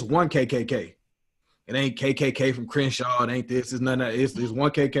one KKK. It ain't KKK from Crenshaw. It ain't this. It's none of that. It's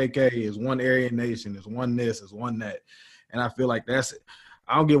one KKK. It's one Aryan Nation. It's one this. It's one that. And I feel like that's it.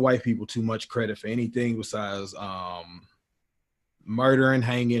 I don't give white people too much credit for anything besides murdering,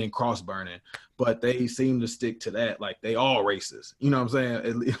 hanging, and cross burning. But they seem to stick to that. Like they all racist. You know what I'm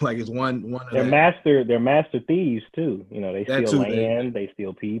saying? Like it's one of they're master thieves too. You know, they steal land, they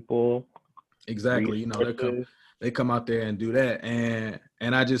steal people. Exactly. Resources. You know, they come out there and do that. And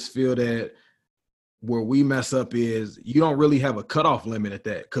I just feel that where we mess up is you don't really have a cutoff limit at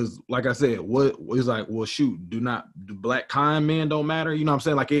that. Cause like I said, what is like, well, shoot, do Black kind men don't matter? You know what I'm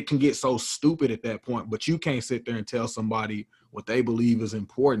saying? Like it can get so stupid at that point, but you can't sit there and tell somebody what they believe is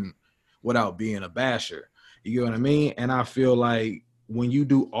important without being a basher. You know what I mean? And I feel like when you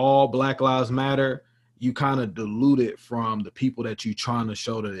do all Black Lives Matter, you kind of dilute it from the people that you're trying to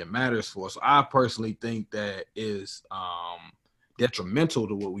show that it matters for. So I personally think that is, detrimental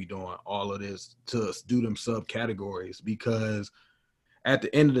to what we doing all of this to do them subcategories, because at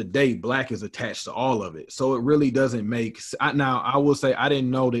the end of the day, Black is attached to all of it. So it really doesn't make now I will say I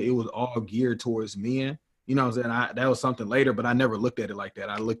didn't know that it was all geared towards men. You know what I'm saying? That was something later, but I never looked at it like that.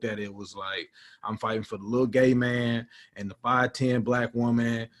 I looked at it was like I'm fighting for the little gay man and the 5'10" Black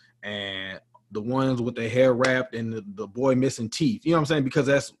woman and the ones with their hair wrapped and the boy missing teeth. You know what I'm saying?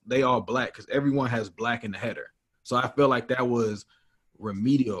 Because they all Black, because everyone has Black in the header. So I feel like that was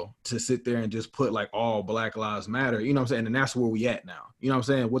remedial to sit there and just put like all Black Lives Matter, you know what I'm saying? And that's where we at now. You know what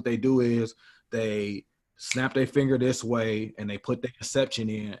I'm saying? What they do is they snap their finger this way and they put their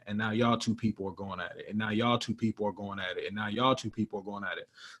exception in, and now y'all two people are going at it, and now y'all two people are going at it, and now y'all two people are going at it.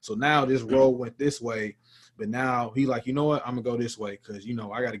 So now this road went this way, but now he like, you know what, I'm gonna go this way because, you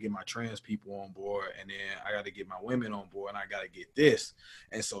know, I got to get my trans people on board, and then I got to get my women on board, and I got to get this.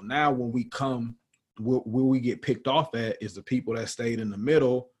 And so now when we come, where we get picked off at is the people that stayed in the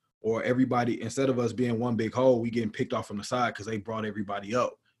middle, or everybody, instead of us being one big hole, we getting picked off from the side because they brought everybody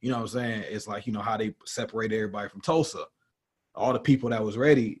up. You know what I'm saying? It's like, you know, how they separate everybody from Tulsa. All the people that was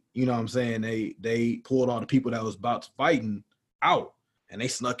ready, you know what I'm saying? They pulled all the people that was about to fighting out, and they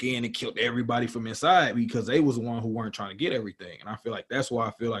snuck in and killed everybody from inside because they was the one who weren't trying to get everything. And I feel like that's why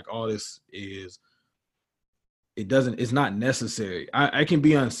I feel like all this is, it's not necessary. I can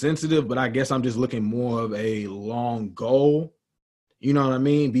be insensitive, but I guess I'm just looking more of a long goal. You know what I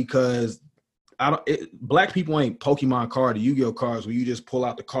mean? Because black people ain't Pokemon card or Yu-Gi-Oh cards where you just pull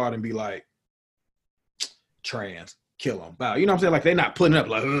out the card and be like, trans, kill them. Wow. You know what I'm saying? Like, they're not putting up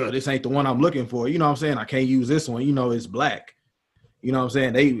like, this ain't the one I'm looking for. You know what I'm saying? I can't use this one. You know, it's black. You know what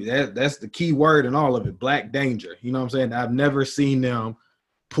I'm saying? That's the key word in all of it, black danger. You know what I'm saying? I've never seen them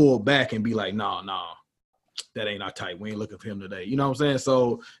pull back and be like, no, that ain't our type. We ain't looking for him today. You know what I'm saying?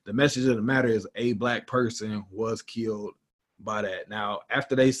 So the message of the matter is a black person was killed by that. Now,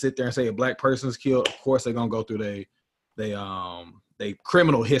 after they sit there and say a black person's killed, of course they're gonna go through they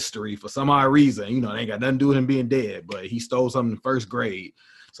criminal history for some odd reason. You know, they ain't got nothing to do with him being dead, but he stole something in first grade.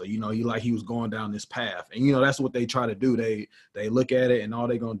 So, you know, he was going down this path. And, you know, that's what they try to do. They look at it and all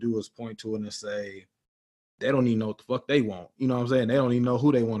they're gonna do is point to it and say, they don't even know what the fuck they want. You know what I'm saying? They don't even know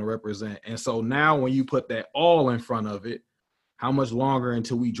who they want to represent. And so now when you put that all in front of it, how much longer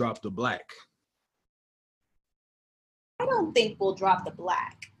until we drop the black? I don't think we'll drop the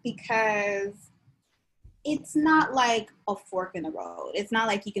black because it's not like a fork in the road. It's not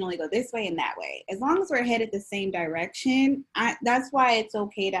like you can only go this way and that way. As long as we're headed the same direction, that's why it's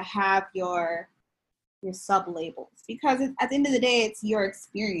okay to have your sub-labels, because at the end of the day, it's your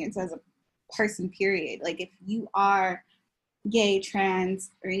experience as a person, period. Like, if you are gay,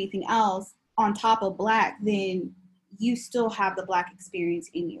 trans, or anything else on top of black, then you still have the black experience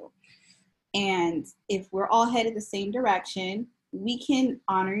in you. And if we're all headed the same direction, we can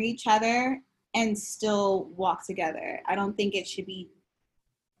honor each other and still walk together. I don't think it should be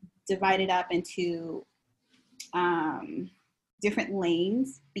divided up into different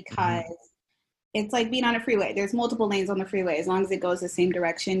lanes, because it's like being on a freeway. There's multiple lanes on the freeway. As long as it goes the same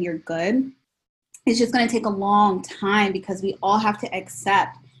direction, you're good. It's just going to take a long time because we all have to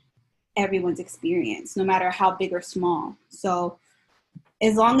accept everyone's experience, no matter how big or small. So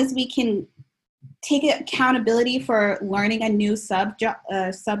as long as we can take accountability for learning a new subgenre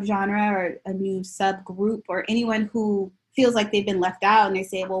or a new subgroup, or anyone who feels like they've been left out and they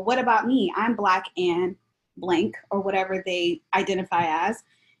say, well, what about me? I'm black and blank, or whatever they identify as.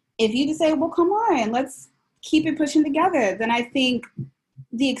 If you just say, well, come on, let's keep it pushing together, then I think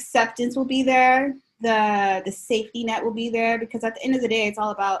the acceptance will be there, the safety net will be there, because at the end of the day, it's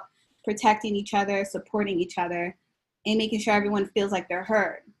all about protecting each other, supporting each other, and making sure everyone feels like they're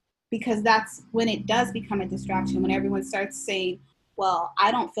heard. Because that's when it does become a distraction, when everyone starts saying, well,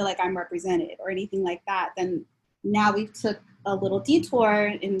 I don't feel like I'm represented or anything like that. Then now we've took a little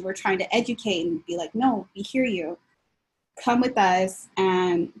detour and we're trying to educate and be like, no, we hear you. Come with us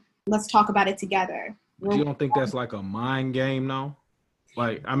and let's talk about it together. You don't think that's like a mind game, though?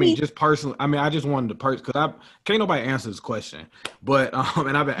 Like, I mean, just personally, I mean, I just wanted to because can't nobody answer this question, but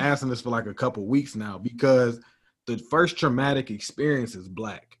and I've been asking this for like a couple weeks now, because the first traumatic experience is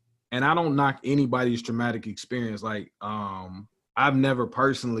black. And I don't knock anybody's traumatic experience. Like, I've never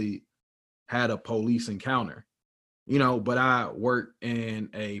personally had a police encounter, you know, but I work in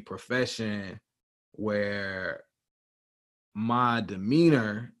a profession where my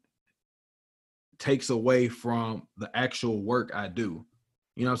demeanor takes away from the actual work I do.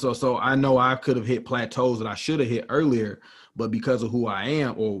 You know, so I know I could have hit plateaus that I should have hit earlier, but because of who I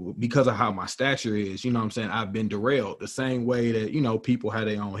am, or because of how my stature is, you know what I'm saying, I've been derailed the same way that, you know, people had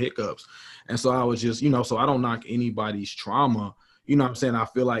their own hiccups. And so I was just, you know, so I don't knock anybody's trauma, you know what I'm saying? I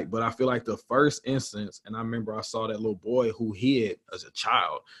feel like the first instance, and I remember I saw that little boy who hid as a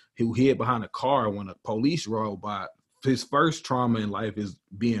child, who hid behind a car when a police rolled by. His first trauma in life is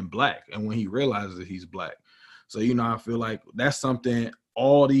being black, and when he realizes that he's black. So, you know, I feel like that's something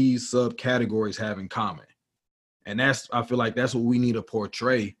all these subcategories have in common. And I feel like that's what we need to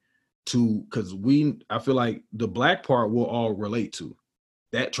portray to, because I feel like the black part will all relate to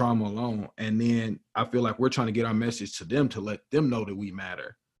that trauma alone. And then I feel like we're trying to get our message to them to let them know that we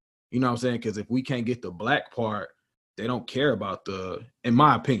matter. You know what I'm saying? Because if we can't get the black part, they don't care about in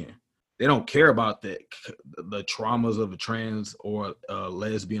my opinion, they don't care about the traumas of a trans or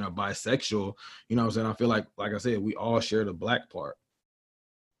lesbian or bisexual. You know what I'm saying? I feel like I said, we all share the Black part.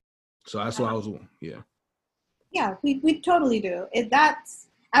 So that's why I was, yeah. Yeah, we totally do. I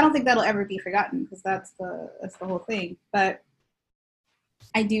don't think that'll ever be forgotten, because that's the whole thing. But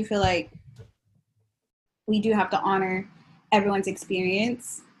I do feel like we do have to honor everyone's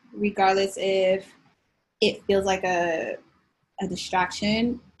experience, regardless if it feels like a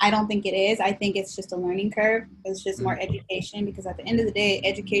distraction. I don't think it is. I think it's just a learning curve. It's just more education, because at the end of the day,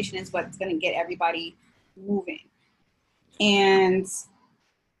 education is what's going to get everybody moving. And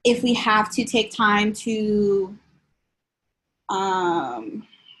if we have to take time to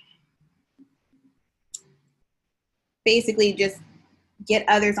basically just get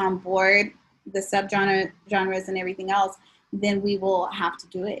others on board, the subgenres and everything else, then we will have to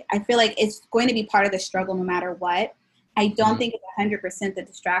do it. I feel like it's going to be part of the struggle no matter what. I don't think it's 100% the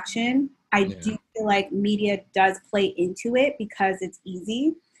distraction. I do feel like media does play into it because it's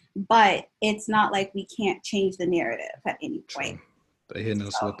easy, but it's not like we can't change the narrative at any point. They hitting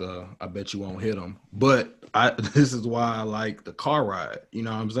us with I bet you won't hit them. But this is why I like the car ride. You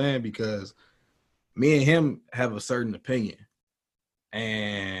know what I'm saying? Because me and him have a certain opinion,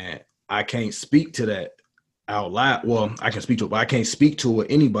 and I can't speak to that out loud. Well, I can speak to it, but I can't speak to it with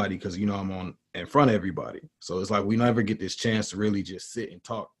anybody because, you know, I'm on in front of everybody. So it's like we never get this chance to really just sit and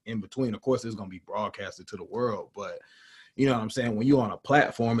talk in between. Of course, it's going to be broadcasted to the world, but you know what I'm saying? When you're on a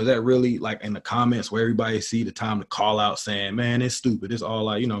platform, is that really like in the comments where everybody see the time to call out saying, man, it's stupid. It's all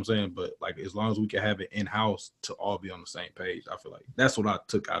like, you know what I'm saying? But like, as long as we can have it in-house to all be on the same page, I feel like that's what I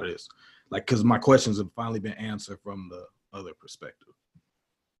took out of this. Like, because my questions have finally been answered from the other perspective.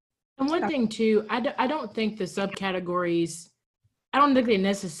 And one thing too, I don't think the subcategories, I don't think they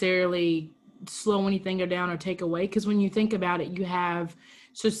necessarily slow anything down or take away. Because when you think about it, you have,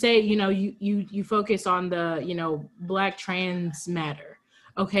 so say, you know, you focus on the, you know, Black trans matter.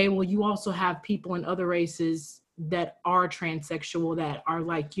 Okay, well, you also have people in other races that are transsexual that are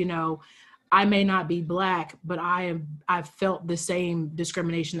like, you know, I may not be Black, but I've felt the same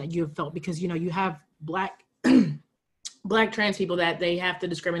discrimination that you have felt, because, you know, you have Black Black trans people that they have the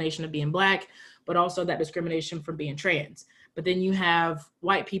discrimination of being Black, but also that discrimination for being trans. But then you have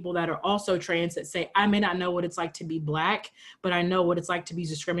white people that are also trans that say, I may not know what it's like to be Black, but I know what it's like to be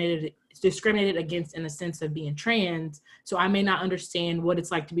discriminated against in the sense of being trans. So I may not understand what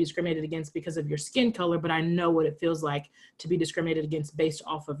it's like to be discriminated against because of your skin color, but I know what it feels like to be discriminated against based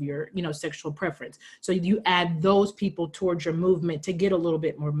off of your, you know, sexual preference. So you add those people towards your movement to get a little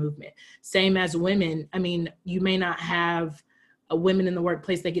bit more movement. Same as women. I mean, you may not have women in the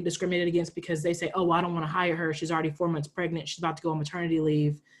workplace that get discriminated against because they say, oh, well, I don't want to hire her. She's already 4 months pregnant. She's about to go on maternity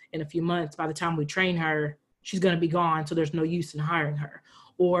leave in a few months. By the time we train her, she's going to be gone. So there's no use in hiring her.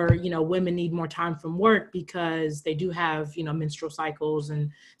 Or, you know, women need more time from work because they do have, you know, menstrual cycles. And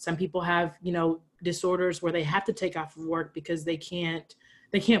some people have, you know, disorders where they have to take off of work because they can't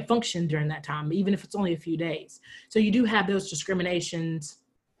function during that time, even if it's only a few days. So you do have those discriminations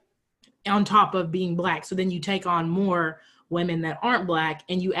on top of being Black. So then you take on more women that aren't Black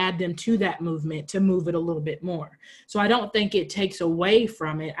and you add them to that movement to move it a little bit more. So I don't think it takes away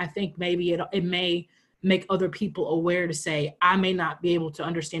from it. I think maybe it may make other people aware to say, I may not be able to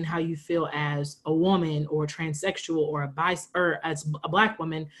understand how you feel as a woman or a transsexual or or as a Black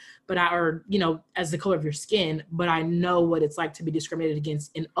woman, but or, you know, as the color of your skin, but I know what it's like to be discriminated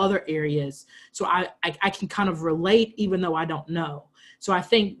against in other areas. So I can kind of relate, even though I don't know. So I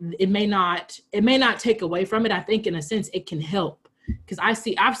think it may not take away from it. I think in a sense it can help, because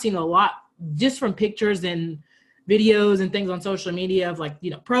I've seen a lot just from pictures and videos and things on social media of, like,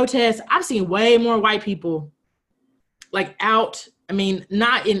 you know, protests. I've seen way more white people like out. I mean,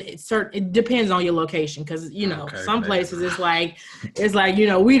 not in certain, it depends on your location. Cause you know, some places it's like, you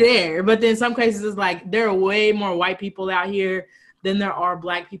know, we there, but then some cases it's like, there are way more white people out here than there are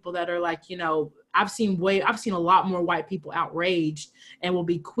Black people that are like, you know, I've seen a lot more white people outraged and will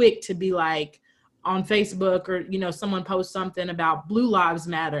be quick to be like on Facebook, or, you know, someone posts something about Blue Lives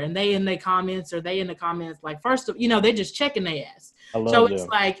Matter and they in the comments like, first, you know, they're just checking their ass. So it's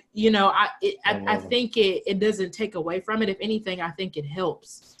like, you know, I think it doesn't take away from it. If anything, I think it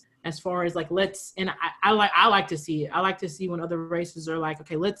helps as far as like, I like to see it. I like to see when other races are like,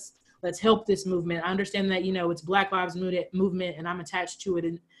 okay, let's help this movement. I understand that, you know, it's Black Lives movement and I'm attached to it,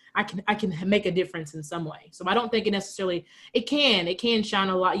 and I can make a difference in some way. So I don't think it necessarily, it can shine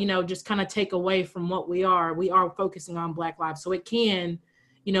a lot, you know, just kind of take away from what we are focusing on Black lives. So it can,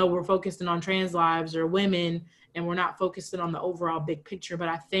 you know, we're focusing on trans lives or women, and we're not focusing on the overall big picture, but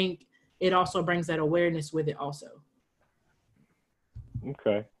I think it also brings that awareness with it also.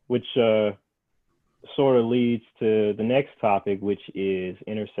 Okay. which sort of leads to the next topic, which is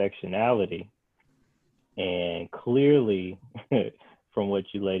intersectionality. And clearly, from what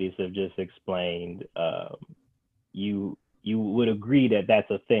you ladies have just explained, you would agree that that's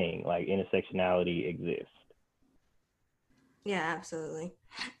a thing, like intersectionality exists. Yeah, absolutely.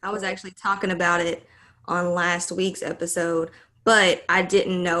 I was actually talking about it on last week's episode, but I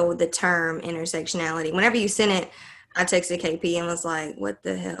didn't know the term intersectionality. Whenever you sent it, I texted KP and was like, what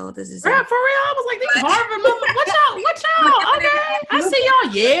the hell? This is For real, I was like, these Harvard motherfuckers, what y'all, okay, I see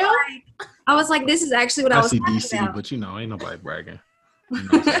y'all Yale. I was like, this is actually what I was see talking DC, about. but you know, ain't nobody bragging. You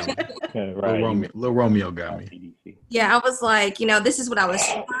know right. Lil Romeo got me. Yeah, I was like, this is what I was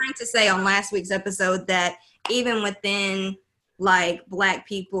trying to say on last week's episode, that even within like Black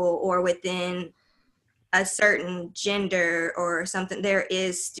people or within a certain gender or something, there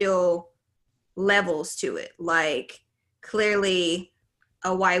is still levels to it. Like clearly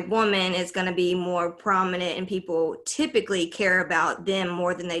a white woman is going to be more prominent and people typically care about them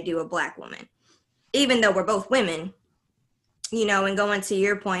more than they do a Black woman, even though we're both women, and going to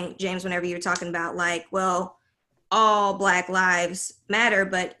your point, James, whenever you're talking about like, well, all Black lives matter,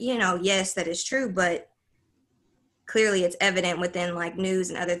 but yes, that is true, but clearly it's evident within like news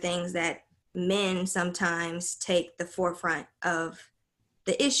and other things that men sometimes take the forefront of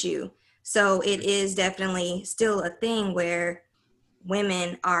the issue. So it is definitely still a thing where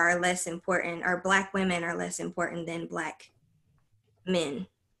women are less important, or Black women are less important than Black men.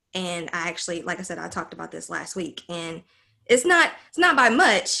 And I actually, like I said, I talked about this last week, and it's not by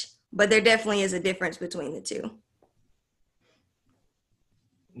much, but there definitely is a difference between the two.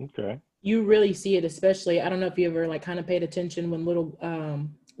 Okay. You really see it, especially, I don't know if you ever like kind of paid attention when little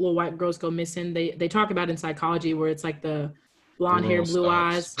white girls go missing. They talk about in psychology where it's like the blonde hair, blue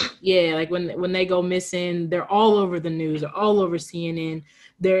eyes. Yeah, like when they go missing, they're all over the news, they're all over CNN.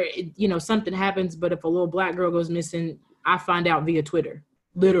 There, something happens, but if a little Black girl goes missing, I find out via Twitter.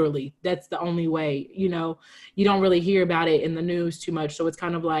 Literally, that's the only way. You don't really hear about it in the news too much, so it's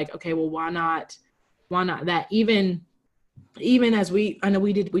kind of like, okay, well, why not that? Even as we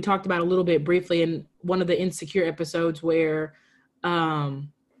talked about a little bit briefly in one of the Insecure episodes where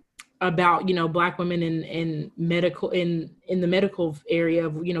about Black women in medical in the medical area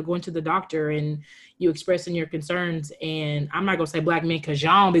of going to the doctor and you expressing your concerns. And I'm not gonna say Black men because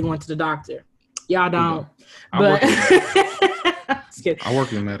y'all don't be going to the doctor, y'all don't. I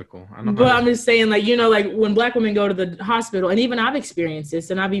work in medical. But I'm just saying, like, like when Black women go to the hospital, and even I've experienced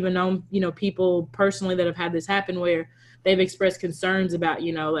this, and I've even known people personally that have had this happen where they've expressed concerns about,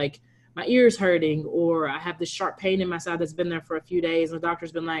 like my ear's hurting, or I have this sharp pain in my side that's been there for a few days. And the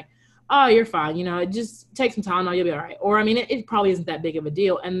doctor's been like, oh, you're fine. It just take some Tylenol, you'll be all right. Or, I mean, it probably isn't that big of a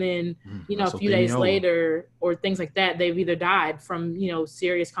deal. And then, a few days later or things like that, they've either died from,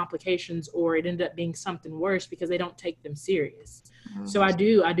 serious complications, or it ended up being something worse because they don't take them serious. Mm-hmm. So I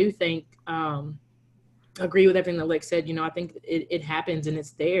do think, agree with everything that Lex said. I think it happens and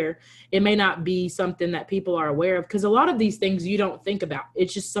it's there. It may not be something that people are aware of, because a lot of these things you don't think about.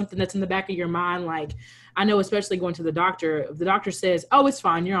 It's just something that's in the back of your mind. Like, I know, especially going to the doctor, if the doctor says, oh, it's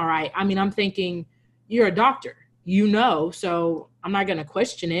fine, you're all right. I mean, I'm thinking, you're a doctor, so I'm not going to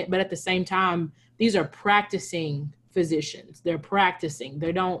question it. But at the same time, these are practicing physicians. They're practicing.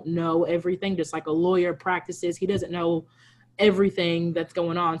 They don't know everything, just like a lawyer practices. He doesn't know everything that's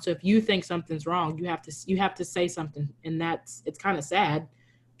going on. So if you think something's wrong, you have to say something, and it's kind of sad,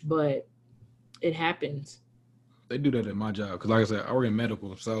 but it happens. They do that at my job because, like I said, I work in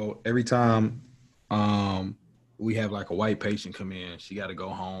medical. So every time we have like a white patient come in, she got to go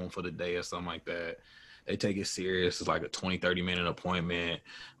home for the day or something like that. They take it serious. It's like a 20-30 minute appointment.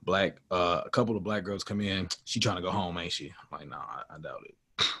 A couple of Black girls come in. She trying to go home, ain't she? I'm like, nah, I doubt it,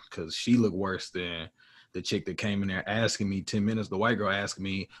 because she looked worse than the chick that came in there asking me 10 minutes, the white girl asking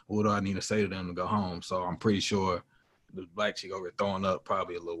me, what do I need to say to them to go home? So I'm pretty sure the Black chick over throwing up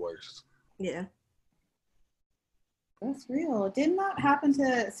probably a little worse. Yeah. That's real. Didn't that happen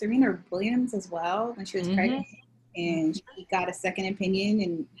to Serena Williams as well when she was pregnant? And she got a second opinion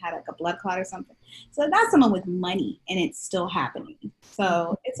and had like a blood clot or something. So that's someone with money, and it's still happening.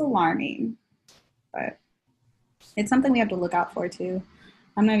 So it's alarming, but it's something we have to look out for too.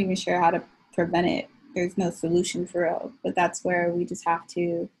 I'm not even sure how to prevent it. There's no solution for real, but that's where we just have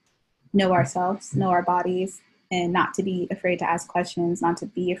to know ourselves, know our bodies, and not to be afraid to ask questions, not to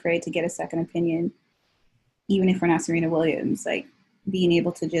be afraid to get a second opinion, even if we're not Serena Williams, like being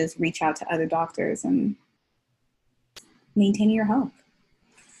able to just reach out to other doctors and maintaining your health.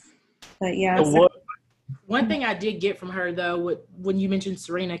 But yeah. One thing I did get from her though, when you mentioned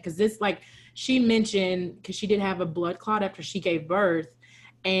Serena, because this, like, she mentioned, because she did have a blood clot after she gave birth.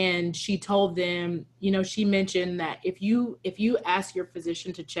 And she told them, you know, she mentioned that if you ask your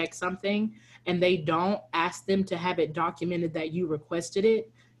physician to check something and they don't, ask them to have it documented that you requested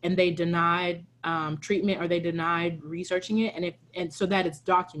it and they denied treatment or they denied researching it, and so that it's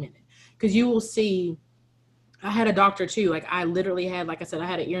documented. Because you will see, I had a doctor too, like I literally had, like I said, I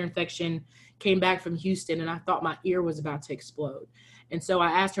had an ear infection, came back from Houston, and I thought my ear was about to explode. And so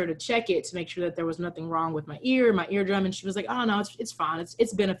I asked her to check it to make sure that there was nothing wrong with my eardrum. And she was like, oh no, it's fine.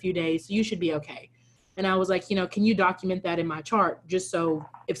 It's been a few days, so you should be okay. And I was like, you know, can you document that in my chart? Just so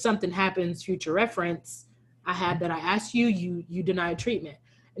if something happens, future reference, I had that I asked you, you denied treatment.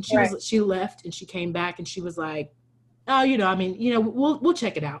 And she left and she came back and she was like, oh, you know, I mean, you know, we'll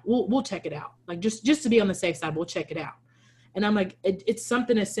check it out. We'll check it out. Like just to be on the safe side, we'll check it out. And I'm like, it's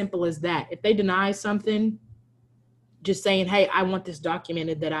something as simple as that. If they deny something, just saying, hey, I want this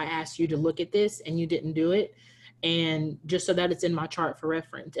documented that I asked you to look at this and you didn't do it. And just so that it's in my chart for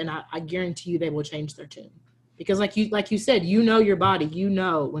reference. And I guarantee you they will change their tune. Because like you said, you know your body, you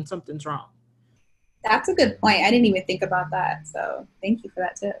know when something's wrong. That's a good point. I didn't even think about that. So thank you for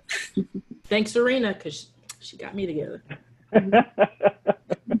that tip. Thanks, Serena, because she got me together. And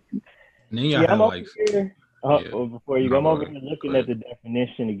then y'all have like... Before you go, I'm over here looking at the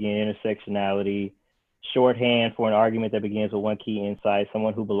definition again, intersectionality. Shorthand for an argument that begins with one key insight: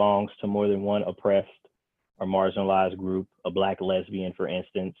 someone who belongs to more than one oppressed or marginalized group. A Black lesbian, for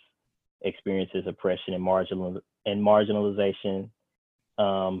instance, experiences oppression and marginalization.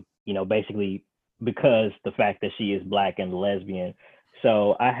 You know, basically because the fact that she is Black and lesbian.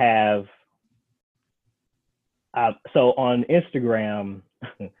 So so on Instagram,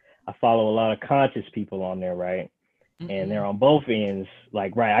 I follow a lot of conscious people on there, right? And they're on both ends.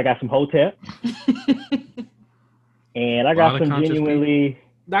 Like, right, I got some Hotep, and I got some genuinely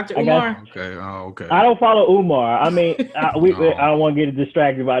Dr. Umar. Okay. I don't follow Umar. I mean, I don't want to get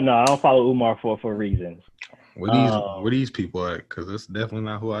distracted by. No, I don't follow Umar for reasons. Where these people at? Because it's definitely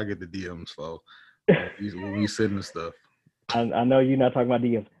not who I get the DMs for. When we sending stuff. I know you're not talking about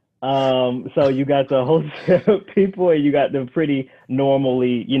DMs. So you got the Hotep people, and you got the pretty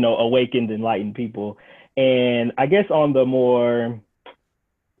normally, you know, awakened, enlightened people. And I guess on the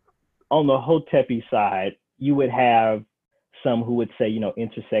Hotepi side, you would have some who would say, you know,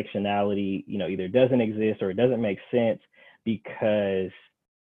 intersectionality, you know, either doesn't exist or it doesn't make sense because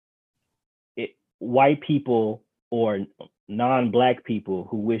white people or non-Black people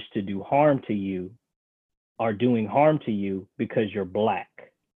who wish to do harm to you are doing harm to you because you're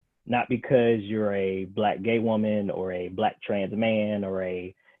Black, not because you're a Black gay woman or a Black trans man or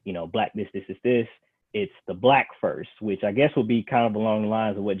a, you know, Black this. It's the Black first, which I guess will be kind of along the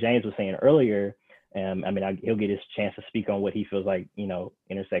lines of what James was saying earlier. I mean, he'll get his chance to speak on what he feels like, you know,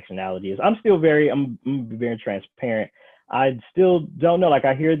 intersectionality is. I'm very transparent. I still don't know. Like,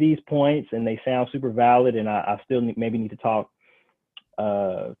 I hear these points and they sound super valid, and I still maybe need to talk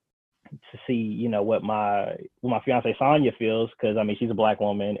to see, you know, what my fiance Sonia feels, because I mean, she's a Black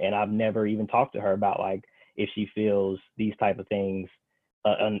woman, and I've never even talked to her about like if she feels these type of things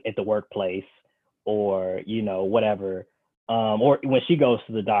at the workplace, or, you know, whatever, or when she goes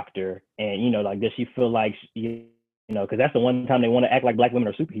to the doctor, and, you know, like, does she feel like, you know, because that's the one time they want to act like Black women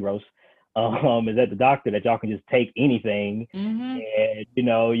are superheroes, is at the doctor, that y'all can just take anything, and, you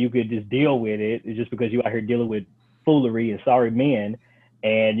know, you could just deal with it. It's just because you out here dealing with foolery and sorry men,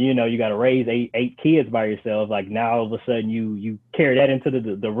 and, you know, you got to raise eight kids by yourself. Like, now all of a sudden you carry that into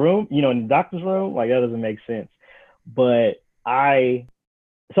the room, you know, in the doctor's room. Like, that doesn't make sense. But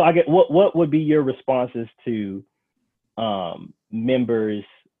so I get what would be your responses to members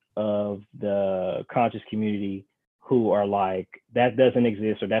of the conscious community who are like, that doesn't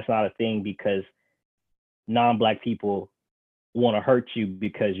exist or that's not a thing because non-Black people want to hurt you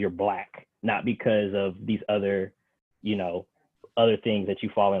because you're Black, not because of these other, you know, other things that you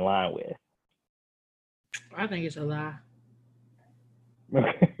fall in line with? I think it's a lie.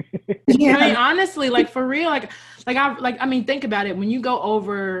 Yeah. I mean, honestly, like, for real, I mean, think about it. When you go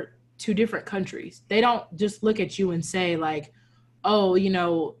over to different countries, they don't just look at you and say like, oh, you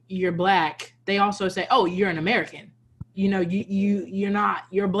know, you're Black. They also say, oh, you're an American. You know,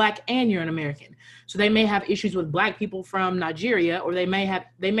 you're Black and you're an American. So they may have issues with Black people from Nigeria, or they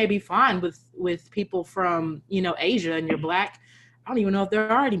may be fine with people from, you know, Asia, and you're Black. I don't even know if there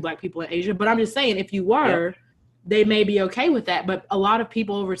are any Black people in Asia, but I'm just saying, if you were, they may be okay with that. But a lot of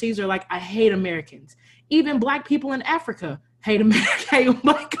people overseas are like, I hate Americans. Even Black people in Africa hate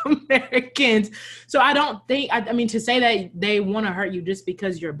Black Americans. So I don't think, I mean, to say that they want to hurt you just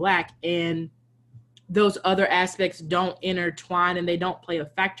because you're Black and those other aspects don't intertwine and they don't play a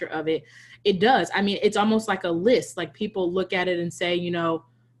factor of it, it does. I mean, it's almost like a list. Like, people look at it and say, you know,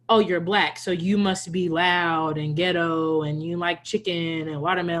 oh, you're black, so you must be loud and ghetto and you like chicken and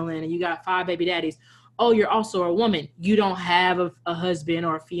watermelon and you got 5 baby daddies. Oh, you're also a woman. You don't have a husband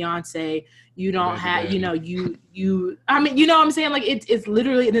or a fiance. You don't have, you know, I mean, you know what I'm saying? Like it's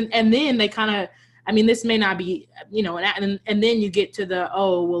literally, and then they kind of, I mean, this may not be, you know, and then you get to the,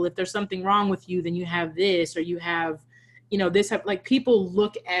 oh, well, if there's something wrong with you, then you have this, or you have, you know, this, like people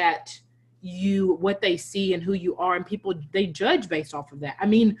look at you, what they see and who you are, and people, they judge based off of that. I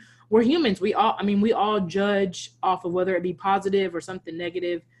mean, we're humans. We all judge off of whether it be positive or something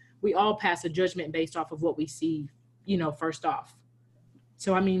negative. We all pass a judgment based off of what we see, you know, first off.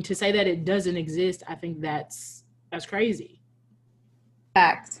 So, I mean, to say that it doesn't exist, I think that's crazy.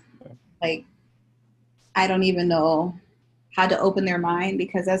 Fact. Like, I don't even know how to open their mind,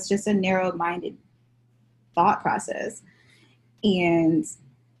 because that's just a narrow-minded thought process. And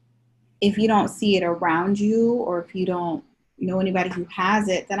if you don't see it around you, or if you don't know anybody who has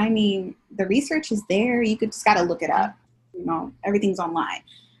it, then I mean, the research is there. You just got to look it up. You know, everything's online.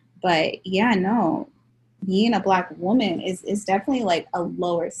 But yeah, no, being a Black woman is definitely like a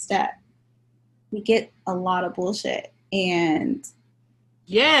lower step. We get a lot of bullshit, and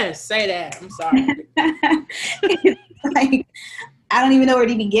yes, say that. I'm sorry. Like, I don't even know where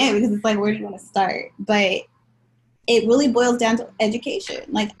to begin, because it's like, where do you want to start? But it really boils down to education.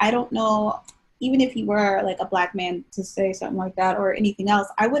 Like, I don't know, even if you were like a Black man to say something like that or anything else,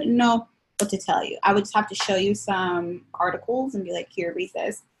 I wouldn't know what to tell you. I would just have to show you some articles and be like, here, read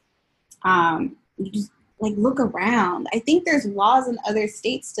this. You just like look around. I think there's laws in other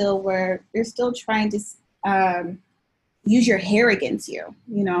states still where they're still trying to use your hair against you,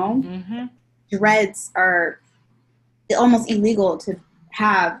 you know? Mm-hmm. Dreads are almost illegal to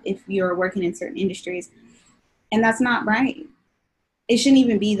have if you're working in certain industries. And that's not right. It shouldn't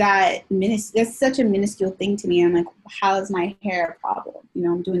even be that that's such a minuscule thing to me. I'm like, how is my hair a problem? You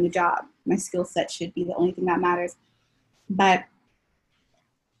know, I'm doing the job. My skill set should be the only thing that matters. But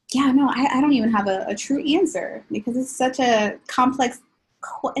yeah, no, I don't even have a true answer, because it's such a complex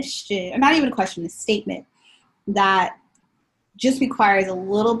question, or not even a question, a statement that just requires a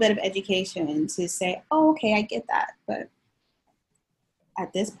little bit of education to say, oh, okay, I get that. But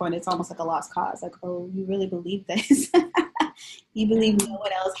at this point, it's almost like a lost cause. Like, oh, you really believe this? You believe no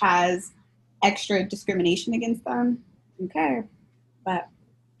one else has extra discrimination against them? Okay. But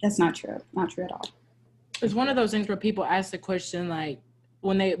that's not true. Not true at all. It's one of those things where people ask the question, like,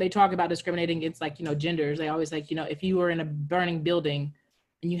 when they talk about discriminating against, like, you know, genders, they always like, you know, if you were in a burning building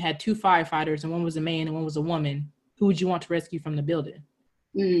and you had 2 firefighters and one was a man and one was a woman, who would you want to rescue from the building?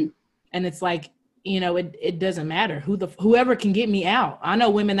 Mm. And it's like, you know, it doesn't matter whoever can get me out. I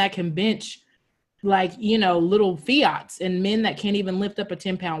know women that can bench, like, you know, little Fiats, and men that can't even lift up a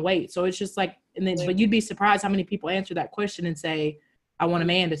 10-pound weight. So it's just like, and then, but you'd be surprised how many people answer that question and say, I want a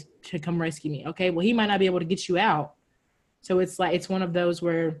man to come rescue me. Okay, well, he might not be able to get you out. So it's like, it's one of those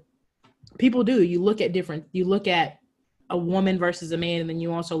where people do, you look at a woman versus a man, and then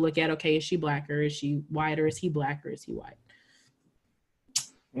you also look at, okay, is she Black, or is she white, or is he Black, or is he white?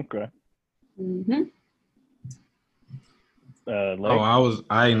 Okay. Mm-hmm.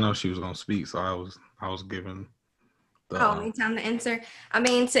 I didn't know she was gonna speak, so I was given the me time to answer. I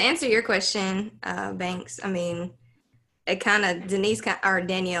mean, to answer your question, Banks, I mean, it kind of,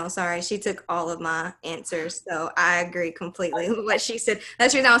 Danielle, sorry, she took all of my answers, so I agree completely with what she said.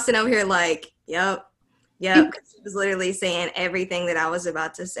 That's the reason I was sitting over here like, yep, because she was literally saying everything that I was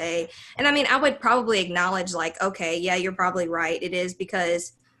about to say. And I mean, I would probably acknowledge, like, okay, yeah, you're probably right. It is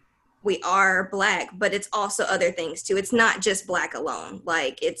because we are Black, but it's also other things too. It's not just Black alone.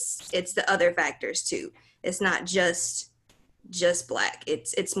 Like, it's the other factors too. It's not just Black.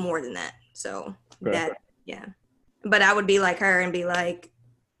 It's more than that. So that, yeah. But I would be like her and be like,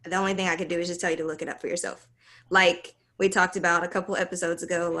 the only thing I could do is just tell you to look it up for yourself. Like we talked about a couple episodes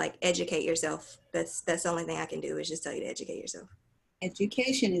ago, like, educate yourself. That's the only thing I can do is just tell you to educate yourself.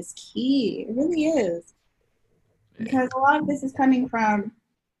 Education is key. It really is. Because a lot of this is coming from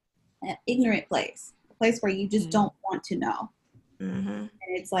an ignorant place, a place where you just don't want to know. Mm-hmm. And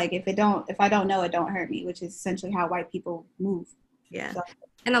it's like, if I don't know, it don't hurt me, which is essentially how white people move. Yeah. So.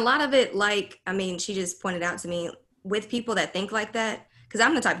 And a lot of it, like, I mean, she just pointed out to me, with people that think like that, because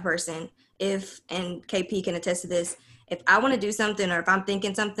I'm the type of person, and KP can attest to this, if I want to do something, or if I'm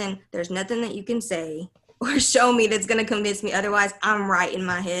thinking something, there's nothing that you can say or show me that's going to convince me otherwise. I'm right in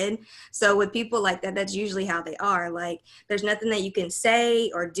my head. So with people like that, that's usually how they are. Like, there's nothing that you can say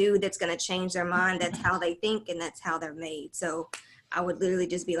or do that's going to change their mind. That's how they think, and that's how they're made. So I would literally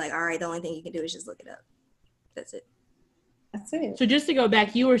just be like, all right, the only thing you can do is just look it up. That's it. That's it. So just to go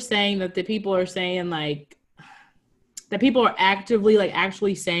back, you were saying that the people are saying, like, that people are actively like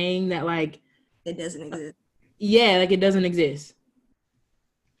actually saying that like It doesn't exist. yeah, like it doesn't exist.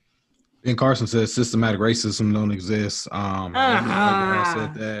 Ben Carson says systematic racism don't exist. I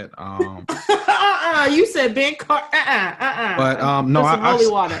said that. You said Ben Carson. But no, Put some holy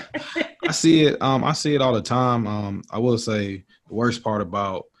water. I see it. I see it all the time. I will say the worst part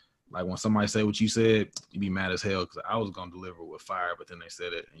about like when somebody say what you said, you be mad as hell because I was gonna deliver with fire, but then they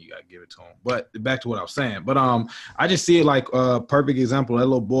said it and you gotta give it to them. But back to what I was saying. But I just see it like a perfect example. That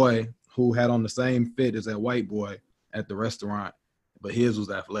little boy who had on the same fit as that white boy at the restaurant, but his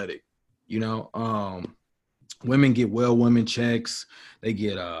was athletic. You know, women get well women checks. They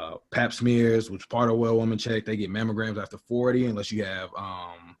get pap smears, which part of well woman check. They get mammograms after 40, unless you have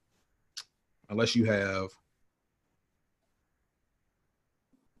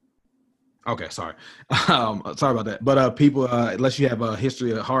okay, sorry. Sorry about that. But people, unless you have a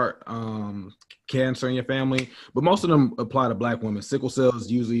history of heart cancer in your family, but most of them apply to Black women. Sickle cell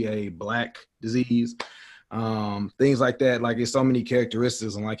is usually a Black disease. Things like that. Like it's so many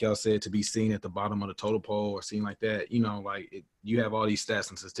characteristics, and like y'all said, to be seen at the bottom of the totem pole or seen like that, you know, like you have all these stats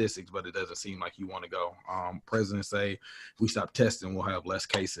and statistics, but it doesn't seem like you want to go. Presidents say if we stop testing, we'll have less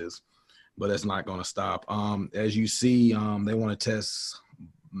cases, but that's not going to stop. As you see, they want to test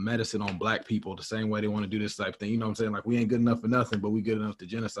medicine on Black people the same way they want to do this type of thing. You know what I'm saying? Like we ain't good enough for nothing, but we good enough to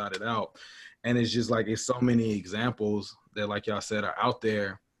genocide it out. And it's just like it's so many examples that, like y'all said, are out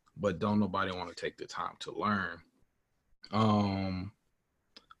there, but don't nobody want to take the time to learn.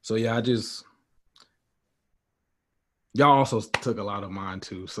 So yeah, y'all also took a lot of mine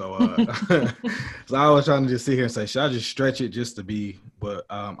too. So so I was trying to just sit here and say, should I just stretch it just to be, but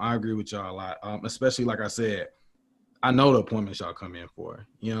I agree with y'all a lot. Especially like I said, I know the appointments y'all come in for,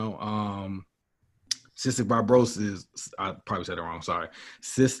 you know, cystic fibrosis, I probably said it wrong. Sorry.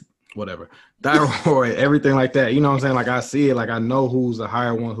 Whatever, thyroid, everything like that. You know what I'm saying? Like I see it, like I know who's a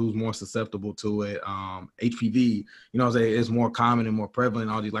higher one, who's more susceptible to it. HPV, you know what I'm saying? It's more common and more prevalent.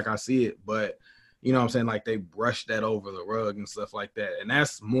 All these, like I see it, but you know what I'm saying? Like they brush that over the rug and stuff like that. And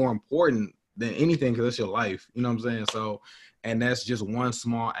that's more important than anything because it's your life. You know what I'm saying? So, and that's just one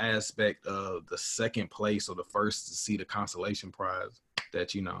small aspect of the second place or the first to see the consolation prize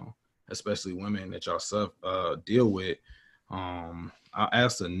that, you know, especially women that y'all deal with. I'll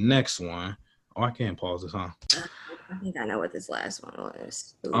ask the next one. Oh, I can't pause this, huh? I think I know what this last one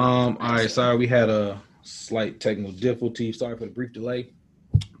was. All right, sorry, we had a slight technical difficulty. Sorry for the brief delay.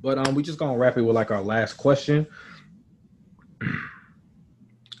 But we just gonna wrap it with like our last question.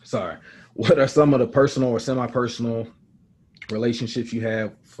 Sorry. What are some of the personal or semi-personal relationships you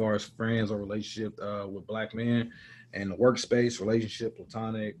have as far as friends or relationship with Black men and the workspace, relationship,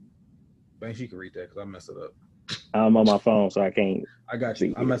 platonic? Banks, you can read that because I messed it up. I'm on my phone, so I can't. I got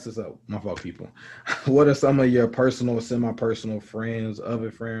you. I messed this up. My fault, people. What are some of your personal, semi-personal friends,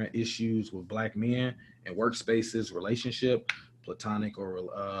 other friend issues with Black men and workspaces, relationship, platonic or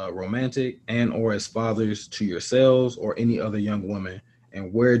romantic, and or as fathers to yourselves or any other young women?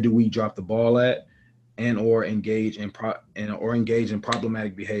 And where do we drop the ball at, and or engage in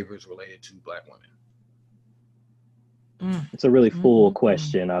problematic behaviors related to Black women? It's a really full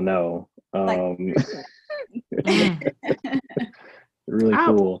question, I know. Really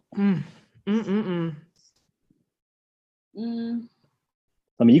cool. I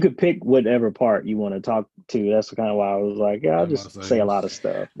mean, you could pick whatever part you want to talk to. That's kind of why I was like, yeah, I'll just say a lot of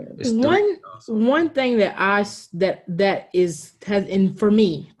stuff. One thing that for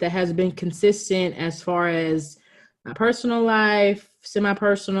me that has been consistent as far as my personal life,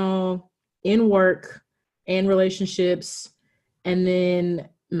 semi-personal, in work and relationships, and then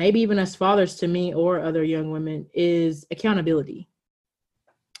maybe even as fathers to me or other young women, is accountability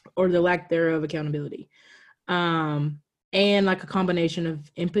or the lack thereof accountability. And like a combination of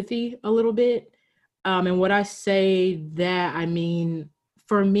empathy a little bit. And what I say that, I mean,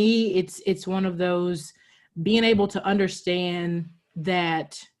 for me, it's one of those being able to understand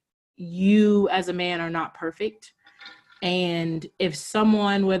that you as a man are not perfect. And if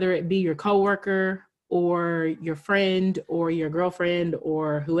someone, whether it be your coworker or your friend or your girlfriend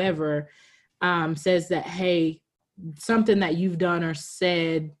or whoever, says that, hey, something that you've done or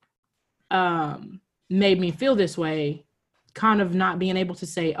said made me feel this way, kind of not being able to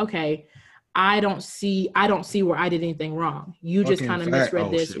say, okay, I don't see where I did anything wrong. You just kind of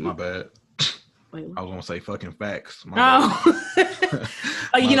misread this. Shit, my bad. Wait, I was gonna say fucking facts. You know,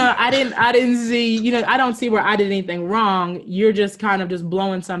 I didn't see, you know, I don't see where I did anything wrong. You're just kind of just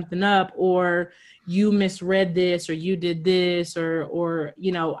blowing something up, or you misread this, or you did this, or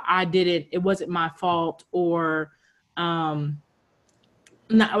you know, I did it. It wasn't my fault, or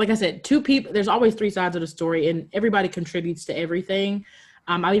not, like I said, two people, there's always three sides of the story, and everybody contributes to everything.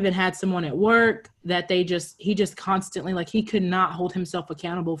 I've even had someone at work that he just constantly, like, he could not hold himself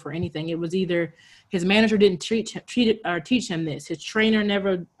accountable for anything. It was either his manager didn't teach him this, his trainer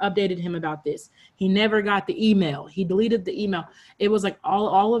never updated him about this, he never got the email, he deleted the email. It was like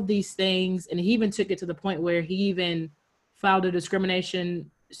all of these things, and he even took it to the point where he even filed a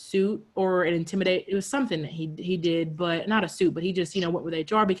discrimination suit or an intimidate. It was something that he did, but not a suit, but he just, went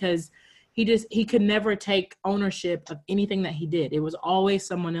with HR because he could never take ownership of anything that he did. It was always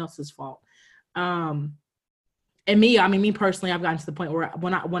someone else's fault. And me personally, I've gotten to the point where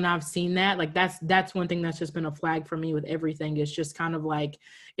when I've seen that, like, that's one thing that's just been a flag for me with everything. It's just kind of like,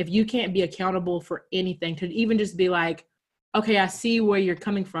 if you can't be accountable for anything, to even just be like, okay, I see where you're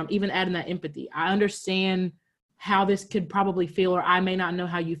coming from, even adding that empathy. I understand how this could probably feel, or I may not know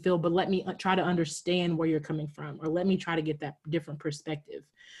how you feel, but let me try to understand where you're coming from, or let me try to get that different perspective.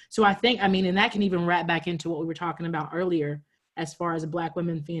 So I think, and that can even wrap back into what we were talking about earlier, as far as Black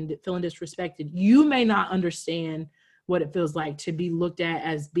women feeling disrespected. You may not understand what it feels like to be looked at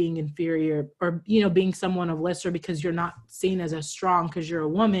as being inferior, or, being someone of lesser because you're not seen as strong because you're a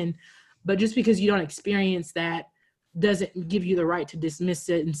woman. But just because you don't experience that doesn't give you the right to dismiss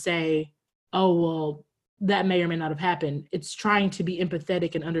it and say, oh, well, that may or may not have happened. It's trying to be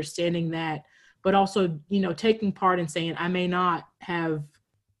empathetic and understanding that, but also, taking part in saying, I may not have,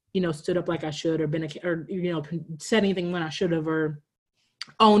 stood up like I should, or said anything when I should have, or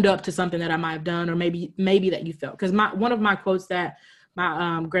owned up to something that I might have done, or maybe that you felt. Because one of my quotes that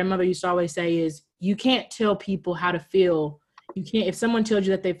my grandmother used to always say is, you can't tell people how to feel. You can't, if someone tells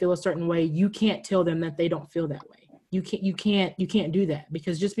you that they feel a certain way, you can't tell them that they don't feel that way. You can't do that,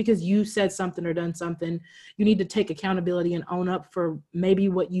 because just because you said something or done something, you need to take accountability and own up for maybe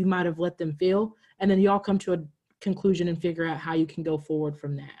what you might have let them feel. And then you all come to a conclusion and figure out how you can go forward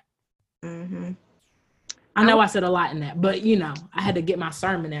from that. Mm-hmm. I know I said a lot in that, but I had to get my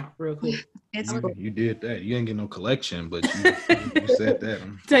sermon out real quick. You did that. You ain't get no collection, but you said that.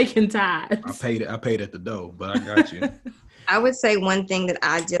 Taking tithes. I paid at the door, but I got you. I would say one thing that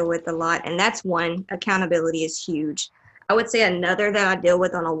I deal with a lot, and that's one, accountability is huge. I would say another that I deal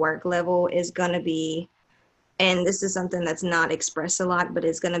with on a work level is going to be, and this is something that's not expressed a lot, but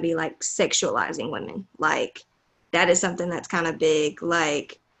it's going to be like sexualizing women. Like, that is something that's kind of big.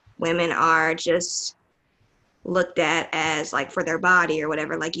 Like, women are just looked at as like for their body or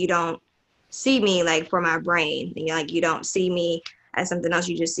whatever. Like, you don't see me like for my brain. Like, you don't see me as something else.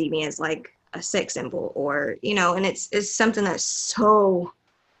 You just see me as like a sex symbol, or, and it's something that's so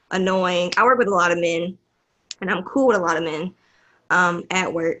annoying. I work with a lot of men, and I'm cool with a lot of men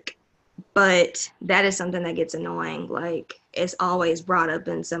at work, but that is something that gets annoying. Like, it's always brought up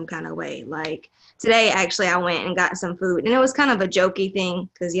in some kind of way. Like, today, actually, I went and got some food, and it was kind of a jokey thing,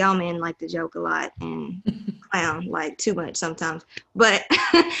 because y'all men like to joke a lot and clown, like, too much sometimes. But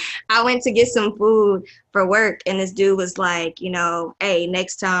I went to get some food for work, and this dude was like, hey,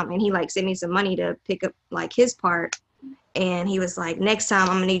 next time, and he like sent me some money to pick up like his part, and he was like, next time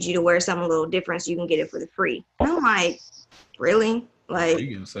I'm gonna need you to wear something a little different so you can get it for the free. And I'm like, really? Like, you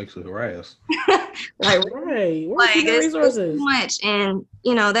getting sexually harassed? Like, right? Like, it's too much. And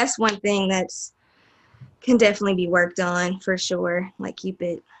that's one thing that's can definitely be worked on for sure. Like, keep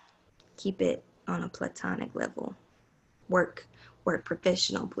it on a platonic level. Work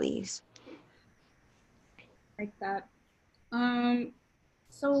professional, please. Like that.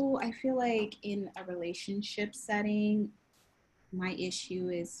 So I feel like in a relationship setting, my issue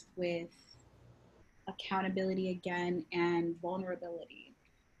is with accountability again and vulnerability.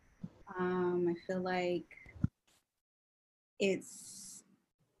 I feel like it's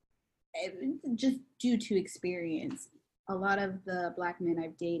just due to experience. A lot of the Black men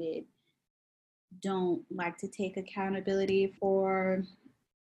I've dated don't like to take accountability for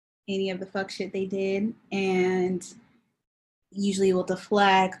any of the fuck shit they did, and usually will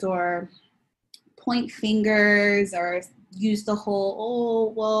deflect or point fingers or use the whole,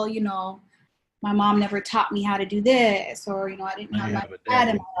 oh, well, my mom never taught me how to do this, or, I didn't have my dad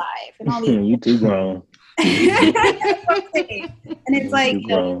in my life, and all these. You too grown. And it's like,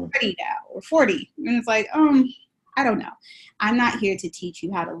 we're 30 now, we're 40. And it's like, I don't know. I'm not here to teach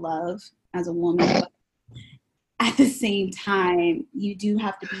you how to love as a woman, but at the same time, you do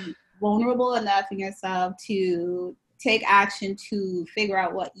have to be vulnerable enough in yourself to take action to figure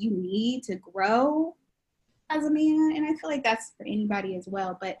out what you need to grow as a man. And I feel like that's for anybody as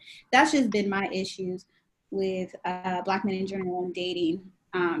well. But that's just been my issues with Black men in general and dating.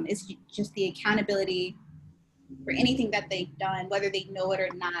 It's just the accountability for anything that they've done, whether they know it or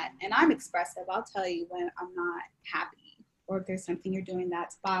not. And I'm expressive. I'll tell you when I'm not happy or if there's something you're doing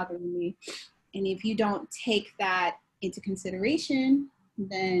that's bothering me. And if you don't take that into consideration,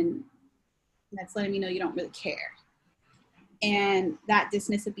 then that's letting me know you don't really care. And that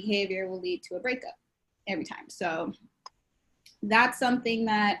dismissive behavior will lead to a breakup every time. So that's something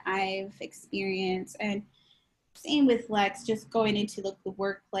that I've experienced. And same with Lex, just going into the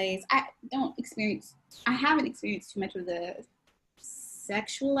workplace. I haven't experienced too much of the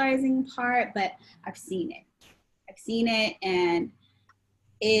sexualizing part, but I've seen it and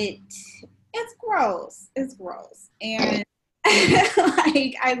it's gross. It's gross. And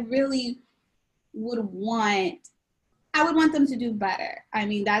like, I would want them to do better. I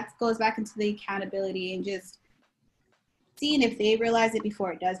mean, that goes back into the accountability and just seeing if they realize it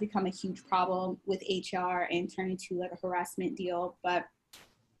before it does become a huge problem with HR and turn into like a harassment deal. But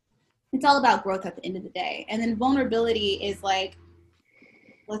it's all about growth at the end of the day. And then vulnerability is like,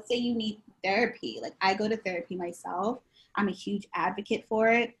 let's say you need therapy. Like, I go to therapy myself. I'm a huge advocate for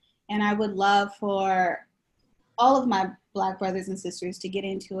it. And I would love for all of my Black brothers and sisters to get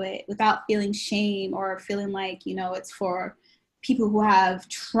into it without feeling shame or feeling like, you know, it's for people who have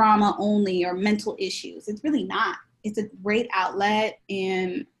trauma only or mental issues. It's really not. It's a great outlet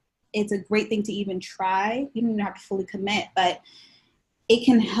and it's a great thing to even try. You don't even have to fully commit, but it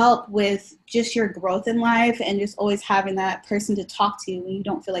can help with just your growth in life and just always having that person to talk to when you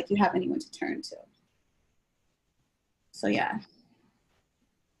don't feel like you have anyone to turn to. So yeah.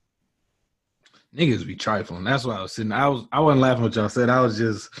 Niggas be trifling. That's why I was sitting. I wasn't laughing what y'all said. I was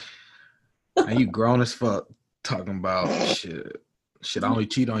just, man, you grown as fuck talking about shit. I only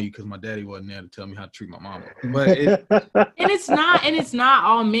cheat on you because my daddy wasn't there to tell me how to treat my mama. But it's not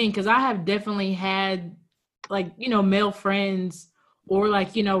all men, because I have definitely had, like, you know, male friends or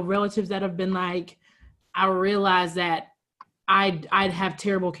like, you know, relatives that have been like, I realize that I'd have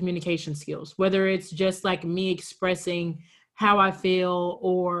terrible communication skills, whether it's just like me expressing how I feel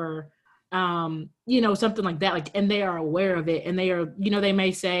or you know, something like that, like, and they are aware of it, and they are, you know, they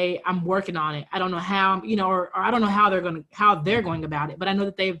may say, I'm working on it. I don't know how, you know, or I don't know how they're going about it, but I know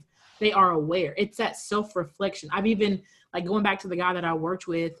that they are aware. It's that self-reflection. I've even, like, going back to the guy that I worked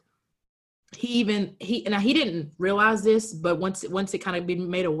with, he didn't realize this, but once it kind of been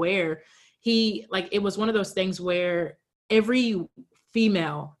made aware, he, like, it was one of those things where every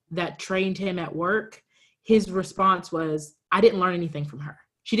female that trained him at work, his response was, I didn't learn anything from her.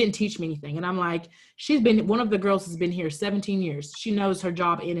 She didn't teach me anything. And I'm like, one of the girls has been here 17 years. She knows her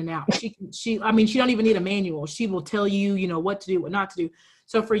job in and out. She don't even need a manual. She will tell you, you know, what to do, what not to do.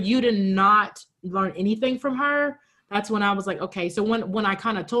 So for you to not learn anything from her, that's when I was like, okay. So when I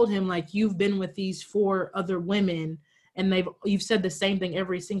kind of told him, like, you've been with these 4 other women and you've said the same thing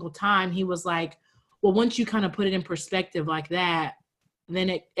every single time. He was like, well, once you kind of put it in perspective like that, then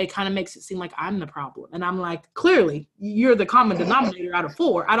it kind of makes it seem like I'm the problem. And I'm like, clearly you're the common denominator out of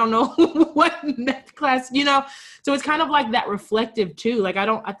 4. I don't know what math class, you know? So it's kind of like that reflective too. Like,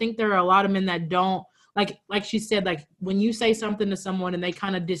 I think there are a lot of men that don't, like she said, like, when you say something to someone and they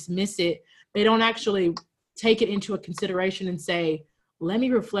kind of dismiss it, they don't actually take it into a consideration and say, let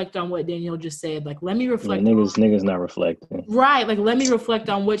me reflect on what Danielle just said. Like, let me reflect. Yeah, niggas not reflecting. Right. Like, let me reflect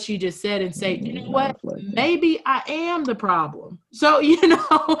on what she just said and say, you know what? Maybe I am the problem. So, you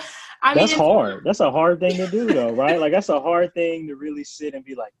know, that's hard. That's a hard thing to do though, right? Like, that's a hard thing to really sit and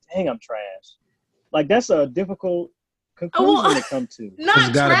be like, dang, I'm trash. Like, that's a difficult conclusion to come to.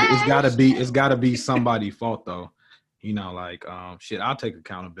 It's gotta be somebody's fault though. You know, like, shit, I'll take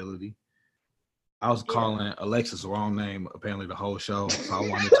accountability. I was calling Alexis the wrong name apparently the whole show, so I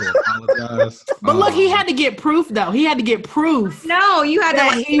wanted to apologize. But look, he had to get proof though. He had to get proof. No, you had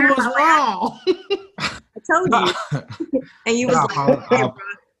that to. He was wrong. I told you. And you was like,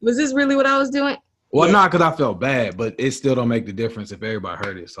 was this really what I was doing? Well, not because I felt bad, but it still don't make the difference if everybody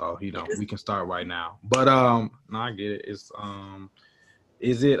heard it. So, you know, we can start right now. But no, I get it. It's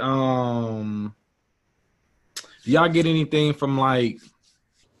is it do y'all get anything from like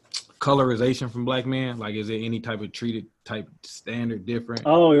colorization from Black men? Like, is there any type of treated type standard different?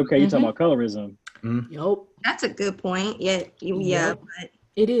 Oh, okay. You're talking about colorism. Mm-hmm. Yep. That's a good point. Yeah. But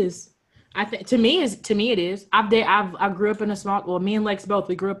it is. I think to me it is. I grew up in a small. Well, me and Lex both.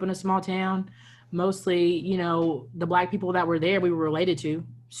 We grew up in a small town. Mostly, you know, the Black people that were there, we were related to.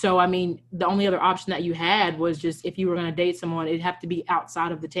 So, I mean, the only other option that you had was just if you were going to date someone, it'd have to be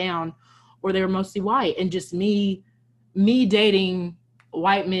outside of the town, or they were mostly white. And just me dating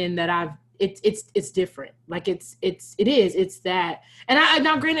white men that it's different. Like it's that. And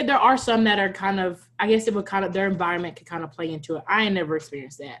now granted, there are some that are kind of, I guess it would kind of, their environment could kind of play into it. I ain't never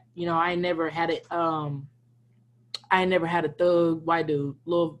experienced that. You know, I never had it. I never had a thug white dude,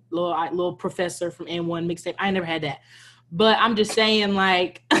 little professor from N1 mixtape. I never had that. But I'm just saying,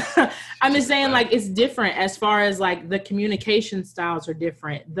 like, it's different as far as like the communication styles are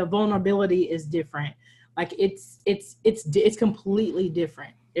different. The vulnerability is different. Like it's completely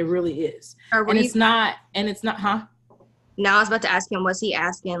different. It really is. And it's not, huh? No, I was about to ask him, was he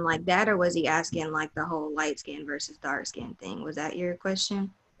asking like that, or was he asking like the whole light skin versus dark skin thing? Was that your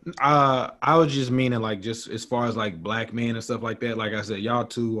question? I was just meaning like just as far as like black men and stuff like that. Like I said, y'all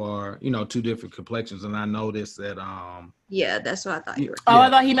two are, two different complexions, and I noticed that yeah, that's what I thought you were. Oh, yeah. I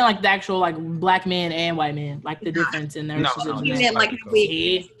thought he meant like the actual like black men and white men, like the difference in their he meant like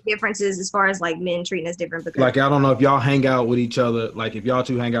differences as far as like men treating us different. Because like I don't know if y'all hang out with each other, like if y'all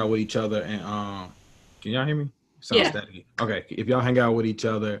two hang out with each other, and can y'all hear me? Sounds steady. Okay, if y'all hang out with each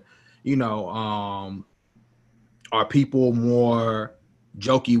other, are people more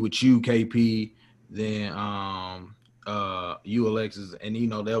jokey with you, KP, than you, Alexis, and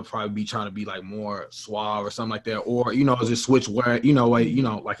they'll probably be trying to be like more suave or something like that, or is it switch where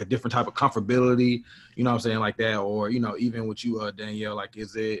like a different type of comfortability, what I'm saying, like that, or even with you, Danielle, like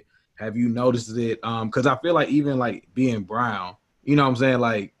have you noticed it? Because I feel like even like being brown, what I'm saying,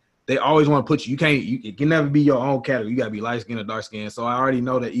 like they always want to put you can never be your own category. You gotta be light skin or dark skin. So I already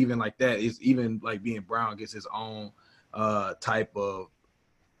know that even like that is even like being brown gets its own type of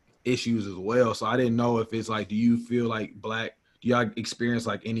issues as well. So I didn't know if it's like, do you feel like do y'all experience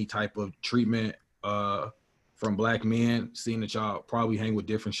like any type of treatment from black men, seeing that y'all probably hang with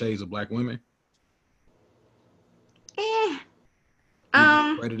different shades of black women?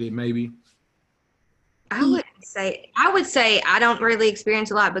 Credited maybe? I would say I don't really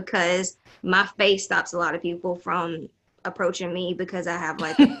experience a lot because my face stops a lot of people from approaching me because I have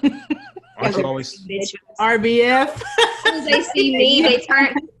like always RBF. As they see me,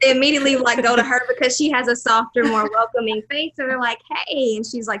 they immediately like go to her because she has a softer, more welcoming face. So they're like, "Hey," and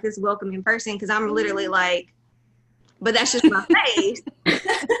she's like this welcoming person because I'm literally like, but that's just my face.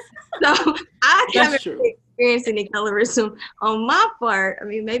 So I haven't really experienced any colorism on my part. I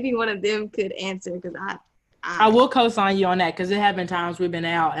mean, maybe one of them could answer because I will co-sign you on that because it have been times we've been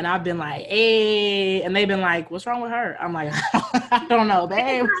out and I've been like, "Hey," and they've been like, "What's wrong with her?" I'm like, "I don't know,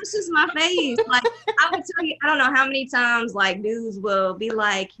 babe. It's just my face." Like I would tell you, I don't know how many times like dudes will be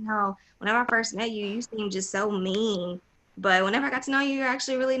like, whenever I first met you, you seemed just so mean, but whenever I got to know you, you're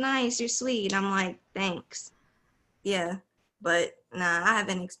actually really nice. You're sweet. And I'm like, thanks. Yeah, but nah, I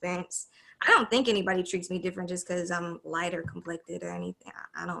haven't experienced. I don't think anybody treats me different just because I'm lighter complected or anything.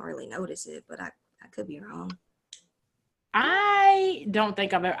 I don't really notice it, but I could be wrong. I don't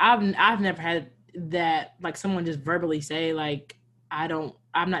think I've never had that, like someone just verbally say like, I'm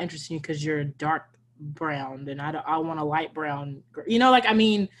not interested in you because you're dark brown, then I want a light brown, like, I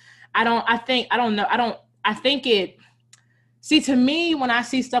mean, to me, when I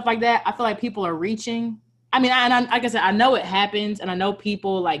see stuff like that, I feel like people are reaching. I mean, like I said, I know it happens and I know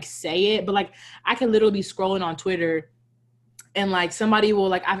people like say it, but like I could literally be scrolling on Twitter and like somebody will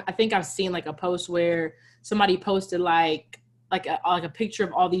like, I think I've seen like a post where somebody posted like a picture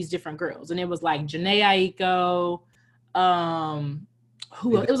of all these different girls, and it was like Janae Aiko,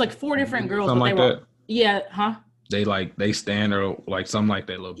 it was like 4 different girls, something but like that. Yeah, huh? They stand or like something like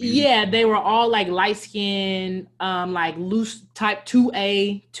that little beauty. Yeah, they were all like light skin, like loose type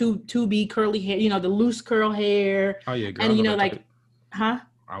 2A, 2B curly hair, the loose curl hair. Oh yeah, girl, and like, huh?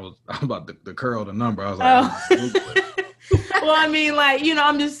 I was about the curl, the number. I was like, well, I mean, like,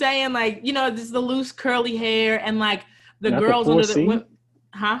 I'm just saying, like, this is the loose curly hair and like the Not girls the under 4C?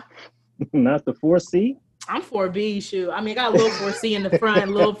 Huh? Not the 4C? I'm 4B, shoot. I mean, I got a little 4C in the front,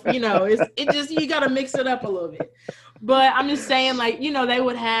 you got to mix it up a little bit. But I'm just saying, like, they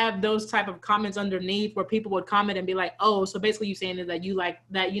would have those type of comments underneath where people would comment and be like, oh, so basically you saying is that you like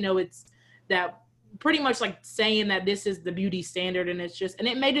that, it's that pretty much like saying that this is the beauty standard, and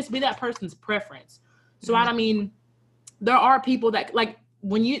it may just be that person's preference. So I mean, there are people that like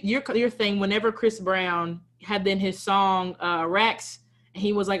when your thing, whenever Chris Brown had then his song Racks, and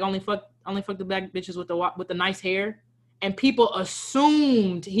he was like only fuck the black bitches with the nice hair, and people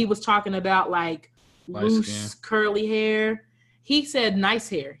assumed he was talking about like loose curly hair. He said nice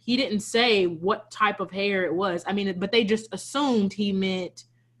hair. He didn't say what type of hair it was. I mean, but they just assumed he meant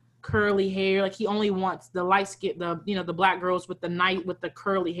curly hair. Like he only wants the light skin, the black girls with the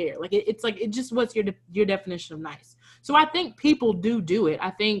curly hair. Like it's like, it just what's your definition of nice. So I think people do it. I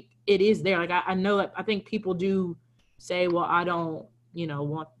think it is there. Like I know that I think people do say, well, I don't,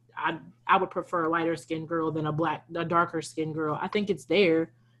 want, I would prefer a lighter skinned girl than a darker skinned girl. I think it's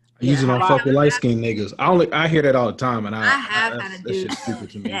there. I usually don't fuck with light skinned niggas. I hear that all the time, and I have had a dude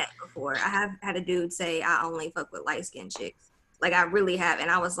that before. I have had a dude say I only fuck with light skinned chicks. Like I really have, and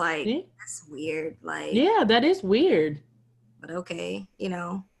I was like, that's weird. Like, yeah, that is weird. But okay, you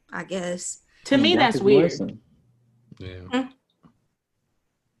know, I guess. To me, Black that's is weird. listen. Yeah.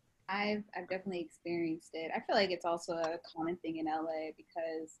 I've definitely experienced it. I feel like it's also a common thing in LA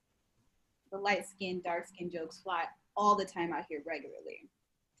because the light skin, dark skin jokes fly all the time out here regularly.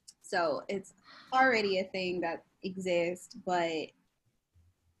 So it's already a thing that exists, but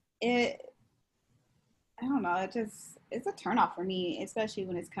I don't know, it's a turnoff for me, especially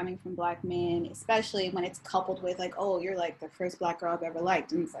when it's coming from Black men, especially when it's coupled with like, oh, you're like the first Black girl I've ever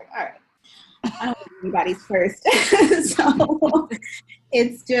liked. And it's like, all right, I don't think anybody's first. So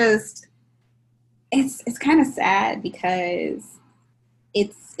it's just, it's kind of sad because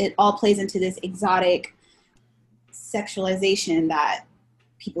it all plays into this exotic sexualization that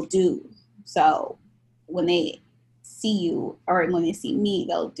people do. So when they see you or when they see me,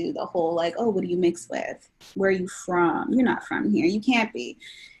 they'll do the whole like, oh, what do you mix with? Where are you from? You're not from here. You can't be.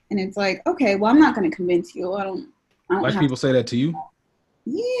 And it's like, okay, well, I'm not going to convince you. I don't Black people say that to you?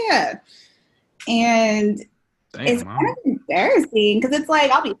 Yeah. And Damn, it's Mom. kind of embarrassing because it's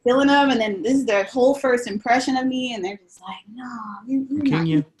like I'll be feeling them, and then this is their whole first impression of me, and they're just like, "No, you're not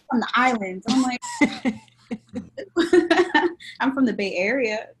Kenya. from the islands." I'm like, "I'm from the Bay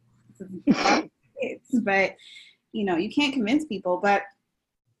Area," but you know, you can't convince people. But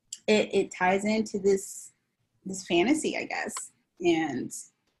it ties into this fantasy, I guess, and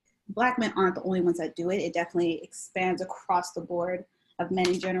Black men aren't the only ones that do it. It definitely expands across the board of men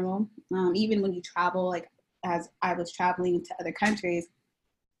in general. Even when you travel, like as I was traveling to other countries,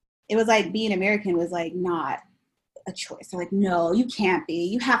 it was like being American was like not a choice. They're like, no, you can't be.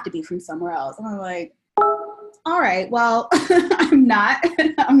 You have to be from somewhere else. And I'm like, all right, well, I'm not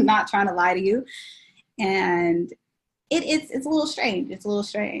trying to lie to you. And it's a little strange. It's a little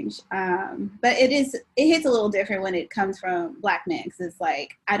strange. But it hits a little different when it comes from Black men, because it's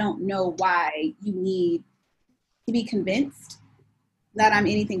like, I don't know why you need to be convinced that I'm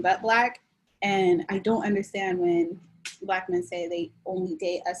anything but Black. And I don't understand when Black men say they only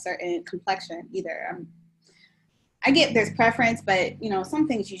date a certain complexion either. I get there's preference, but you know, some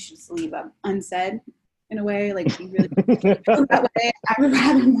things you should just leave unsaid in a way. Like if you really feel that way, I would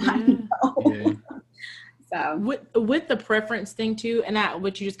rather not know. Yeah. So with the preference thing too, and that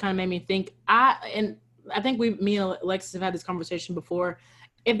what you just kind of made me think. I think me and Alexis have had this conversation before.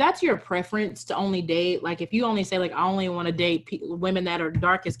 If that's your preference to only date, like if you only say like I only want to date women that are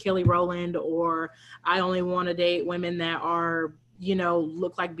dark as Kelly Rowland, or I only want to date women that are, you know,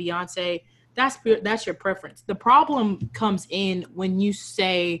 look like Beyonce, that's your preference. The problem comes in when you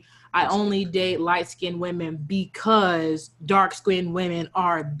say I only date light-skinned women because dark-skinned women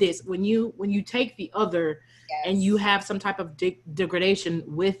are this. When you take the other and you have some type of degradation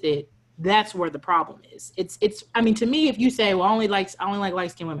with it, that's where the problem is. It's I mean, to me, if you say, well, I only like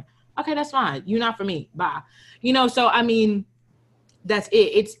light-skinned women, okay, that's fine. You're not for me. Bye. You know, so I mean, that's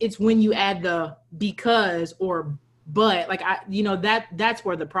it. It's when you add the because or but, like that's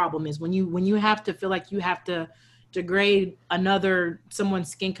where the problem is. When you have to feel like you have to degrade someone's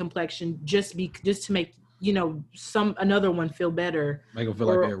skin complexion just to make, you know, another one feel better. Make them feel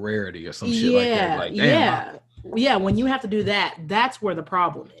like they're rarity or some shit like that. Like, damn, yeah, when you have to do that, that's where the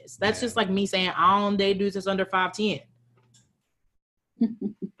problem is. That's just like me saying I don't date dudes that's under 5'10".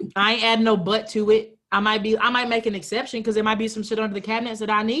 I ain't adding no butt to it. I might make an exception because there might be some shit under the cabinets that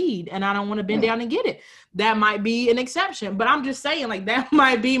I need and I don't want to bend down and get it. That might be an exception, but I'm just saying like that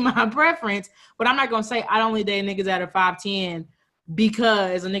might be my preference. But I'm not gonna say I only date niggas that are 5'10"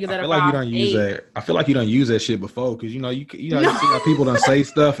 because a niggas that are 5'8". I feel like you don't use that shit before, because you see how people done say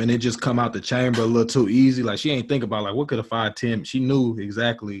stuff and it just come out the chamber a little too easy. Like she ain't think about like what could a 5'10". She knew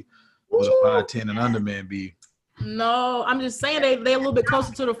exactly what a 5'10" and under man be. No, I'm just saying they're a little bit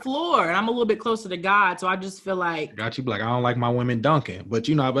closer to the floor, and I'm a little bit closer to God, so I just feel like got you. Like I don't like my women dunking, but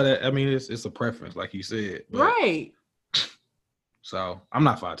you know, but I mean, it's a preference, like you said, but, right. So I'm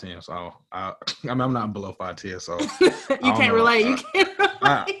not 5'10", so I'm not below 5'10", so you can't relate. You can't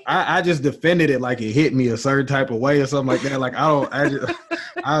relate. I just defended it like it hit me a certain type of way or something like that. Like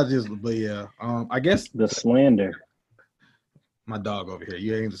but yeah, I guess the slander. My dog over here.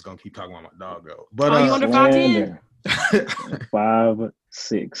 You ain't just gonna keep talking about my dog though. But you under 5'10"?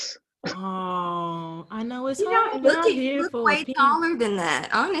 5'6". Oh, I know it's You hard. don't look way taller than that,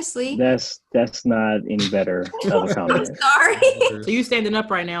 honestly. That's not any better of a comment. I'm sorry. So you standing up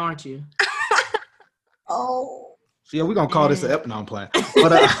right now, aren't you? oh. So yeah, we're gonna call this an Epnon plan.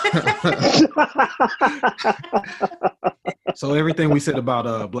 But so everything we said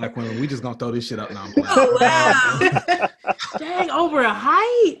about Black women, we just gonna throw this shit up now. Oh, wow. Dang, over a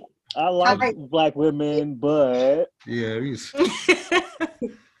height. I like Black women, but yeah,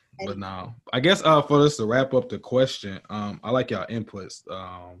 But no, I guess for us to wrap up the question, I like y'all inputs.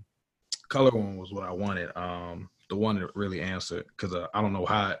 Color one was what I wanted. The one that really answered, because I don't know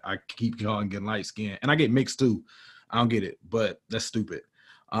how I keep on getting light skin, and I get mixed too. I don't get it, but that's stupid.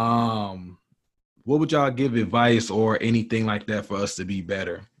 What would y'all give advice or anything like that for us to be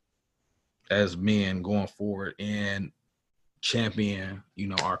better as men going forward and champion,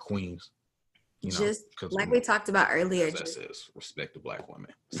 our queens? Just like we talked about earlier. That says respect the black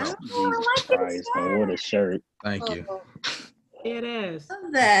women. So. Jesus Christ, man, what a shirt. Thank you. It is.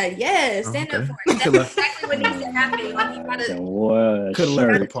 Love that. Yes, stand up for it. That's exactly what needs to happen. Like, you gotta, could have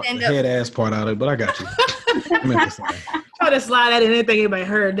left the head ass part out of it, but I got you. I meant to say. Try to slide that in. Anything anybody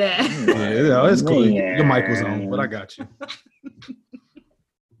heard that? Yeah, it's cool. Your mic was on, but I got you.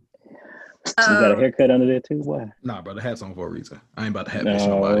 You got a haircut under there too? Why? Nah, bro, the hat's on for a reason. I ain't about to have this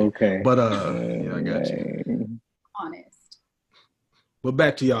nobody. Okay. But yeah, I got you. Honest. But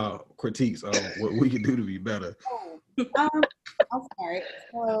back to y'all critiques of what we can do to be better. I'll start.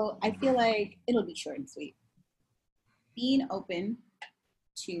 So I feel like it'll be short and sweet. Being open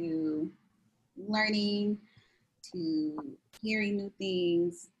to learning, to hearing new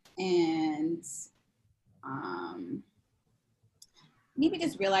things, and maybe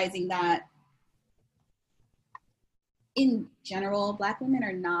just realizing that in general, Black women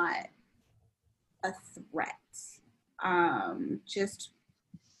are not a threat. Just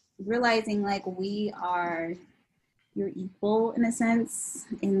realizing like you're equal in a sense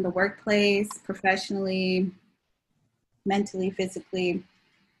in the workplace, professionally, mentally, physically.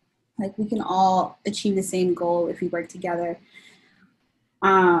 Like we can all achieve the same goal if we work together.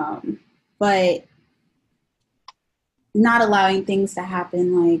 But not allowing things to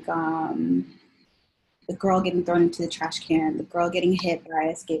happen like the girl getting thrown into the trash can, the girl getting hit by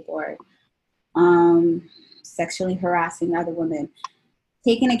a skateboard, sexually harassing other women.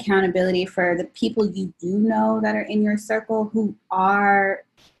 Taking accountability for the people you do know that are in your circle who are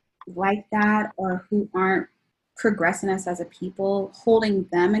like that or who aren't progressing us as a people, holding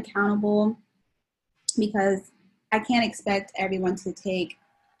them accountable, because I can't expect everyone to take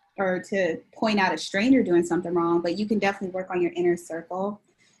or to point out a stranger doing something wrong, but you can definitely work on your inner circle,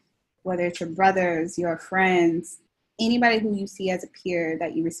 whether it's your brothers, your friends, anybody who you see as a peer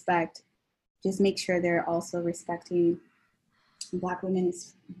that you respect. Just make sure they're also respecting Black women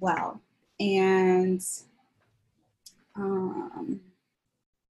as well. And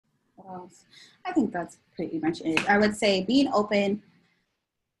what else? I think that's pretty much it. I would say being open,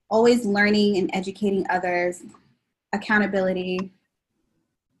 always learning and educating others, accountability.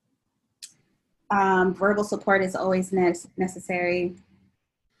 Verbal support is always necessary.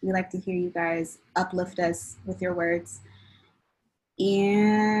 We like to hear you guys uplift us with your words.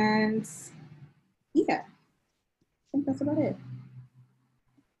 And yeah, I think that's about it.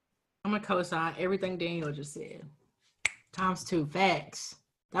 I'm gonna co-sign everything Daniel just said. Times 2 facts.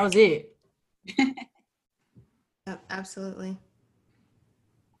 That was it. Yep, absolutely.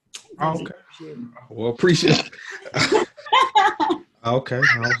 Okay. Well, appreciate it. Okay.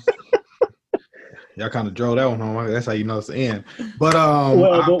 Y'all kind of drove that one home. That's how you know it's the end. But one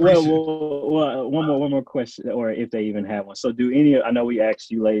more question, or if they even have one. So I know we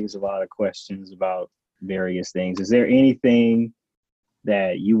asked you ladies a lot of questions about various things. Is there anything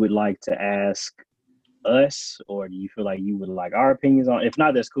that you would like to ask us, or do you feel like you would like our opinions on? If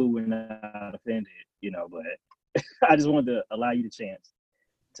not, that's cool. We're not offended, but I just wanted to allow you the chance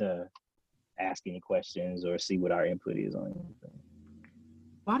to ask any questions or see what our input is on anything.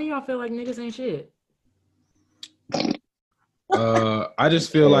 Why do y'all feel like niggas ain't shit? I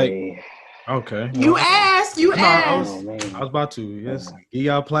just feel like, okay. You asked. I was about to. Yes, give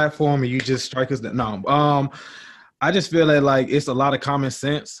y'all a platform and you just strike us down. No, I just feel that like it's a lot of common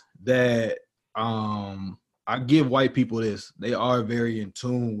sense that I give white people this. They are very in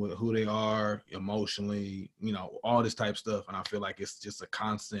tune with who they are emotionally, all this type of stuff. And I feel like it's just a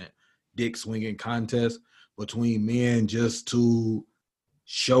constant dick swinging contest between men just to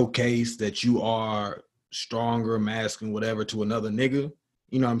showcase that you are stronger, masculine, whatever, to another nigga.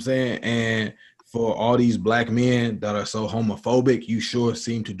 You know what I'm saying? And for all these Black men that are so homophobic, you sure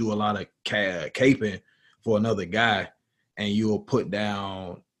seem to do a lot of caping for another guy, and you'll put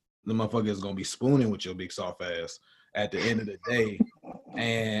down the motherfucker is gonna be spooning with your big soft ass at the end of the day.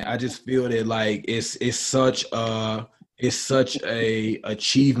 And I just feel that like it's such a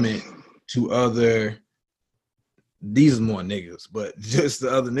achievement to other, these are more niggas, but just the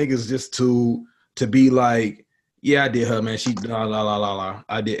other niggas just to be like, yeah, I did her, man. She la la la la la.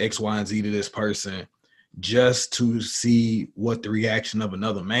 I did X, Y, and Z to this person, just to see what the reaction of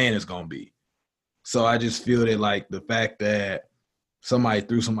another man is gonna be. So I just feel that like the fact that somebody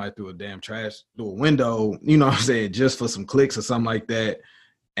threw a damn trash through a window, you know what I'm saying, just for some clicks or something like that.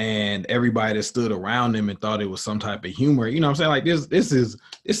 And everybody that stood around them and thought it was some type of humor, you know what I'm saying? Like this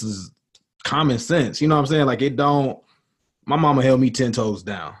is common sense, you know what I'm saying? Like my mama held me 10 toes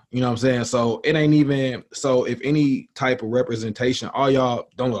down, you know what I'm saying? So it ain't even, so if any type of representation, all y'all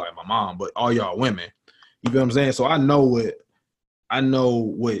don't look like my mom, but all y'all women, you feel what I'm saying? So I know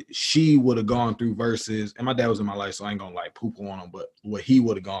what she would have gone through versus, and my dad was in my life, so I ain't gonna like poo-poo on him, but what he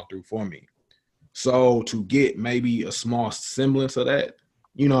would have gone through for me. So to get maybe a small semblance of that,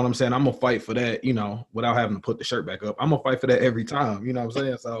 you know what I'm saying? I'm gonna fight for that, you know, without having to put the shirt back up. I'm gonna fight for that every time, you know what I'm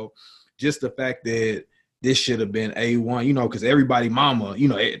saying? So just the fact that this should have been A1, you know, because everybody mama, you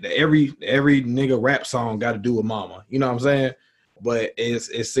know, every nigga rap song got to do with mama, you know what I'm saying? But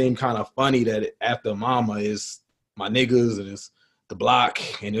it seemed kind of funny that after mama is my niggas and it's the block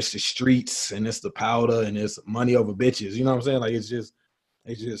and it's the streets and it's the powder and it's money over bitches, you know what I'm saying? Like it's just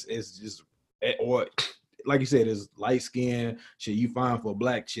or like you said, it's light skin shit you find for a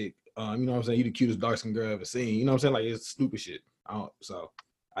black chick. You know what I'm saying? You the cutest dark skin girl I've ever seen. You know what I'm saying? Like it's stupid shit. So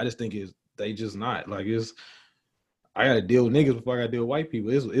I just think they just not like I gotta deal with niggas before I gotta deal with white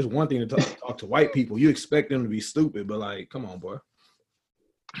people. It's one thing to talk to white people. You expect them to be stupid, but like, come on, boy.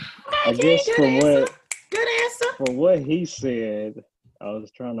 I guess Good answer. For what he said, I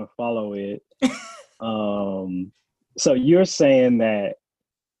was trying to follow it. So you're saying that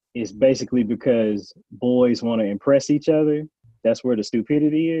it's basically because boys want to impress each other. That's where the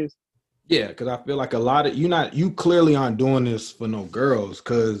stupidity is. Yeah, because I feel like a lot of you clearly aren't doing this for no girls,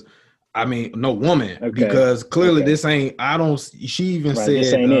 because I mean no woman, Okay. Because clearly this ain't. I don't. She even said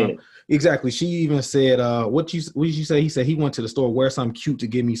this ain't it. Exactly. She even said, what did you say? He said he went to the store, wear something cute to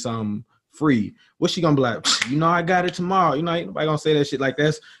give me some free. What's she gonna be like? You know, I got it tomorrow. You know, ain't nobody gonna say that shit. Like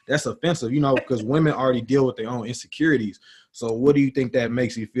that's offensive, you know, because women already deal with their own insecurities. So what do you think that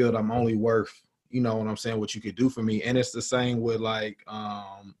makes you feel that I'm only worth, you know what I'm saying, what you could do for me? And it's the same with like,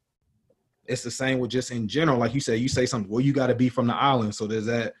 it's the same with just in general. Like you say something, well, you got to be from the island. So does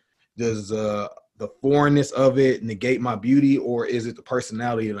the foreignness of it negate my beauty, or is it the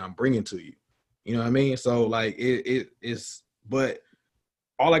personality that I'm bringing to you? You know what I mean? So like it's, but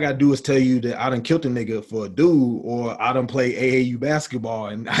all I gotta do is tell you that I done killed a nigga for a dude, or I done play AAU basketball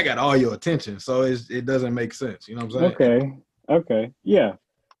and I got all your attention. So it doesn't make sense. You know what I'm saying? Okay. Yeah.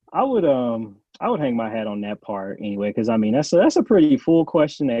 I would hang my hat on that part anyway, because I mean that's a pretty full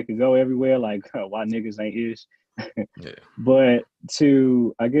question that could go everywhere. Like why niggas ain't ish. Yeah. But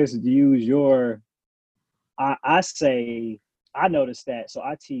to I guess use your, I say I noticed that. So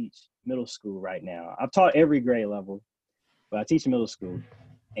I teach middle school right now. I've taught every grade level, but I teach middle school,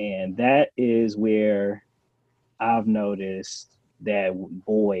 and that is where I've noticed that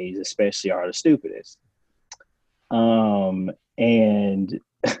boys especially are the stupidest. And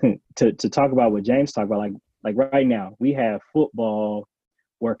to talk about what James talked about, like right now we have football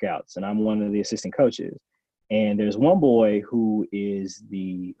workouts and I'm one of the assistant coaches, and there's one boy who was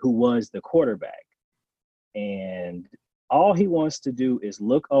the quarterback, and all he wants to do is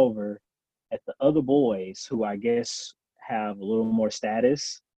look over at the other boys who I guess have a little more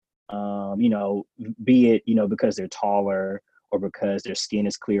status, you know, be it, you know, because they're taller or because their skin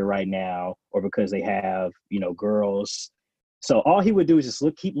is clear right now or because they have, you know, girls. So all he would do is just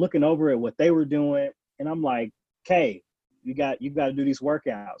keep looking over at what they were doing. And I'm like, okay, you got to do these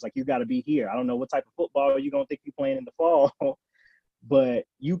workouts. Like, you got to be here. I don't know what type of football you're going to think you're playing in the fall, but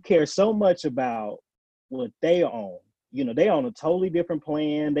you care so much about what they own. You know, they on a totally different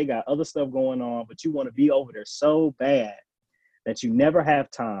plan. They got other stuff going on, but you want to be over there so bad that you never have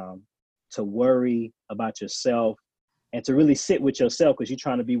time to worry about yourself and to really sit with yourself because you're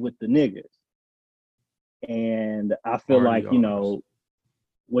trying to be with the niggas. And I feel hard like, ERs. You know,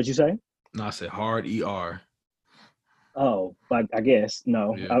 what'd you say? No, I said hard ER. Oh, like I guess,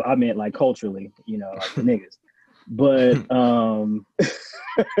 no, yeah. I meant like culturally, you know, like the niggas. But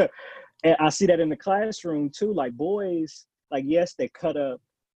and I see that in the classroom too, like boys, like, yes, they cut up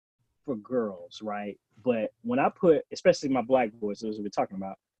for girls, right? But when I put, especially my black boys, as we're talking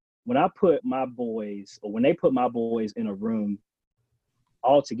about, when I put my boys, or when they put my boys in a room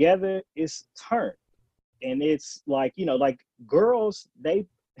all together, it's turned. And it's like, you know, like girls, they,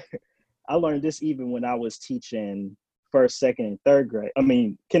 I learned this even when I was teaching first, second, and third grade. I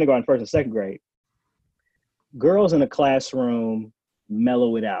mean, kindergarten, first and second grade. Girls in a classroom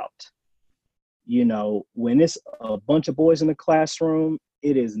mellow it out. You know, when it's a bunch of boys in the classroom,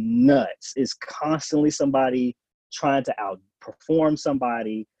 it is nuts. It's constantly somebody trying to outperform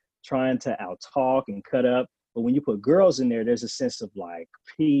somebody, trying to out-talk and cut up. But when you put girls in there, there's a sense of like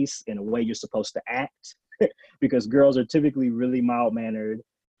peace and a way you're supposed to act. because girls are typically really mild mannered.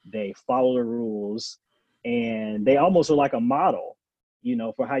 They follow the rules, and they almost are like a model, you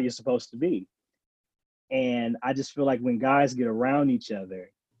know, for how you're supposed to be. And I just feel like when guys get around each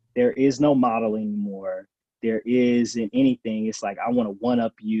other, there is no model anymore. There isn't anything. It's like, I want to one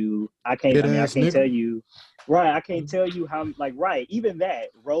up you. I can't tell you, right. I can't tell you how, like, right. Even that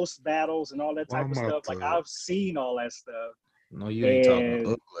roast battles and all that type of stuff. Like, I've seen all that stuff. No, you ain't talking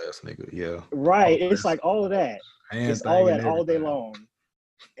ugly ass nigga. Yeah. Right. It's like all of that. It's all that all day long.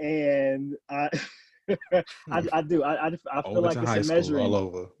 And I do. I feel like it's a measuring all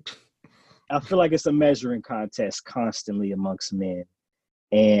over. I feel like it's a measuring contest constantly amongst men.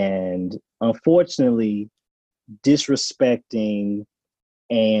 And unfortunately, disrespecting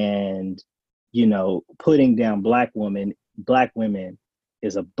and, you know, putting down black women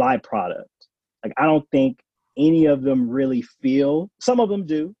is a byproduct. Like, I don't think any of them really feel, some of them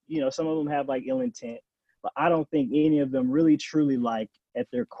do, you know, some of them have like ill intent, but I don't think any of them really truly, like, at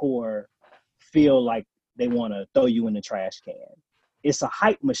their core feel like they want to throw you in the trash can. It's a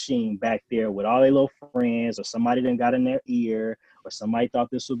hype machine back there with all their little friends, or somebody done got in their ear, or somebody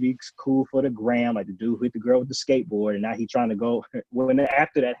thought this would be cool for the gram, like the dude who hit the girl with the skateboard, and now he trying to go,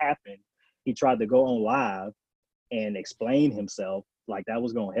 after that happened, he tried to go on live and explain himself like that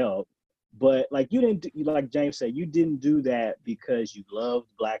was going to help. But like, you didn't, like James said, you didn't do that because you loved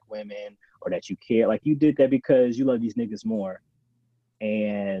black women or that you care. Like, you did that because you love these niggas more.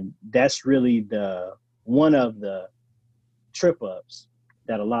 And that's really one of the trip ups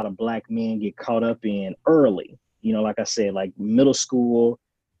that a lot of black men get caught up in early. You know, like I said, like middle school,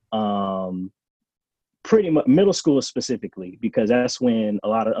 pretty much middle school specifically, because that's when a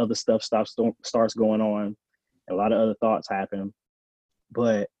lot of other stuff starts going on, a lot of other thoughts happen.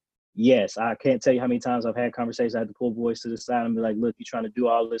 But yes, I can't tell you how many times I've had conversations. I had to pull boys to the side and be like, look, you're trying to do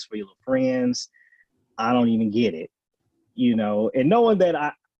all this for your little friends. I don't even get it, you know, and knowing that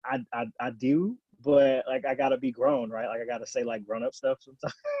I do, but like, I gotta be grown, right? Like, I gotta say like grown up stuff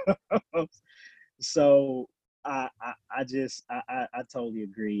sometimes. So I totally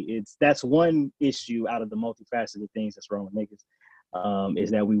agree. That's one issue out of the multifaceted things that's wrong with niggas,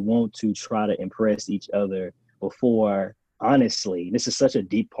 is that we want to try to impress each other before, honestly, this is such a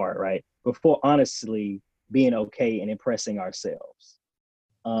deep part, right? Before honestly being okay and impressing ourselves.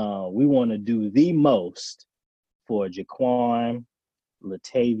 We want to do the most for Jaquan,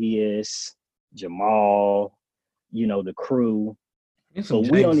 Latavius, Jamal, you know, the crew. So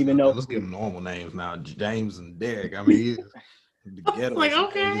we don't even know. Let's give them normal names now. James and Derek. I mean, the ghetto. Like,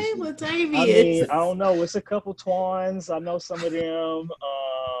 okay, Latavius. I mean, I don't know. It's a couple Twans. I know some of them.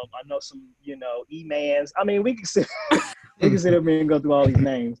 I know some, you know, E-Mans. I mean, we can sit up here and go through all these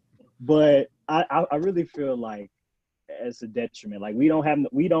names. But I really feel like it's a detriment. Like, we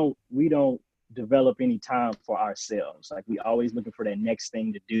don't develop any time for ourselves. Like, we always looking for that next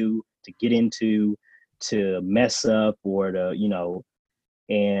thing to do, to get into, to mess up, or to, you know,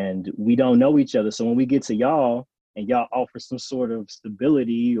 and we don't know each other. So when we get to y'all and y'all offer some sort of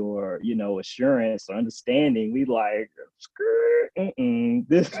stability or, you know, assurance or understanding, we like,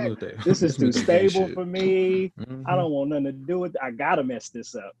 this is too stable for me. Mm-hmm. I don't want nothing to do with it. I gotta mess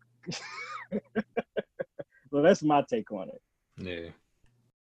this up. So that's my take on it. Yeah.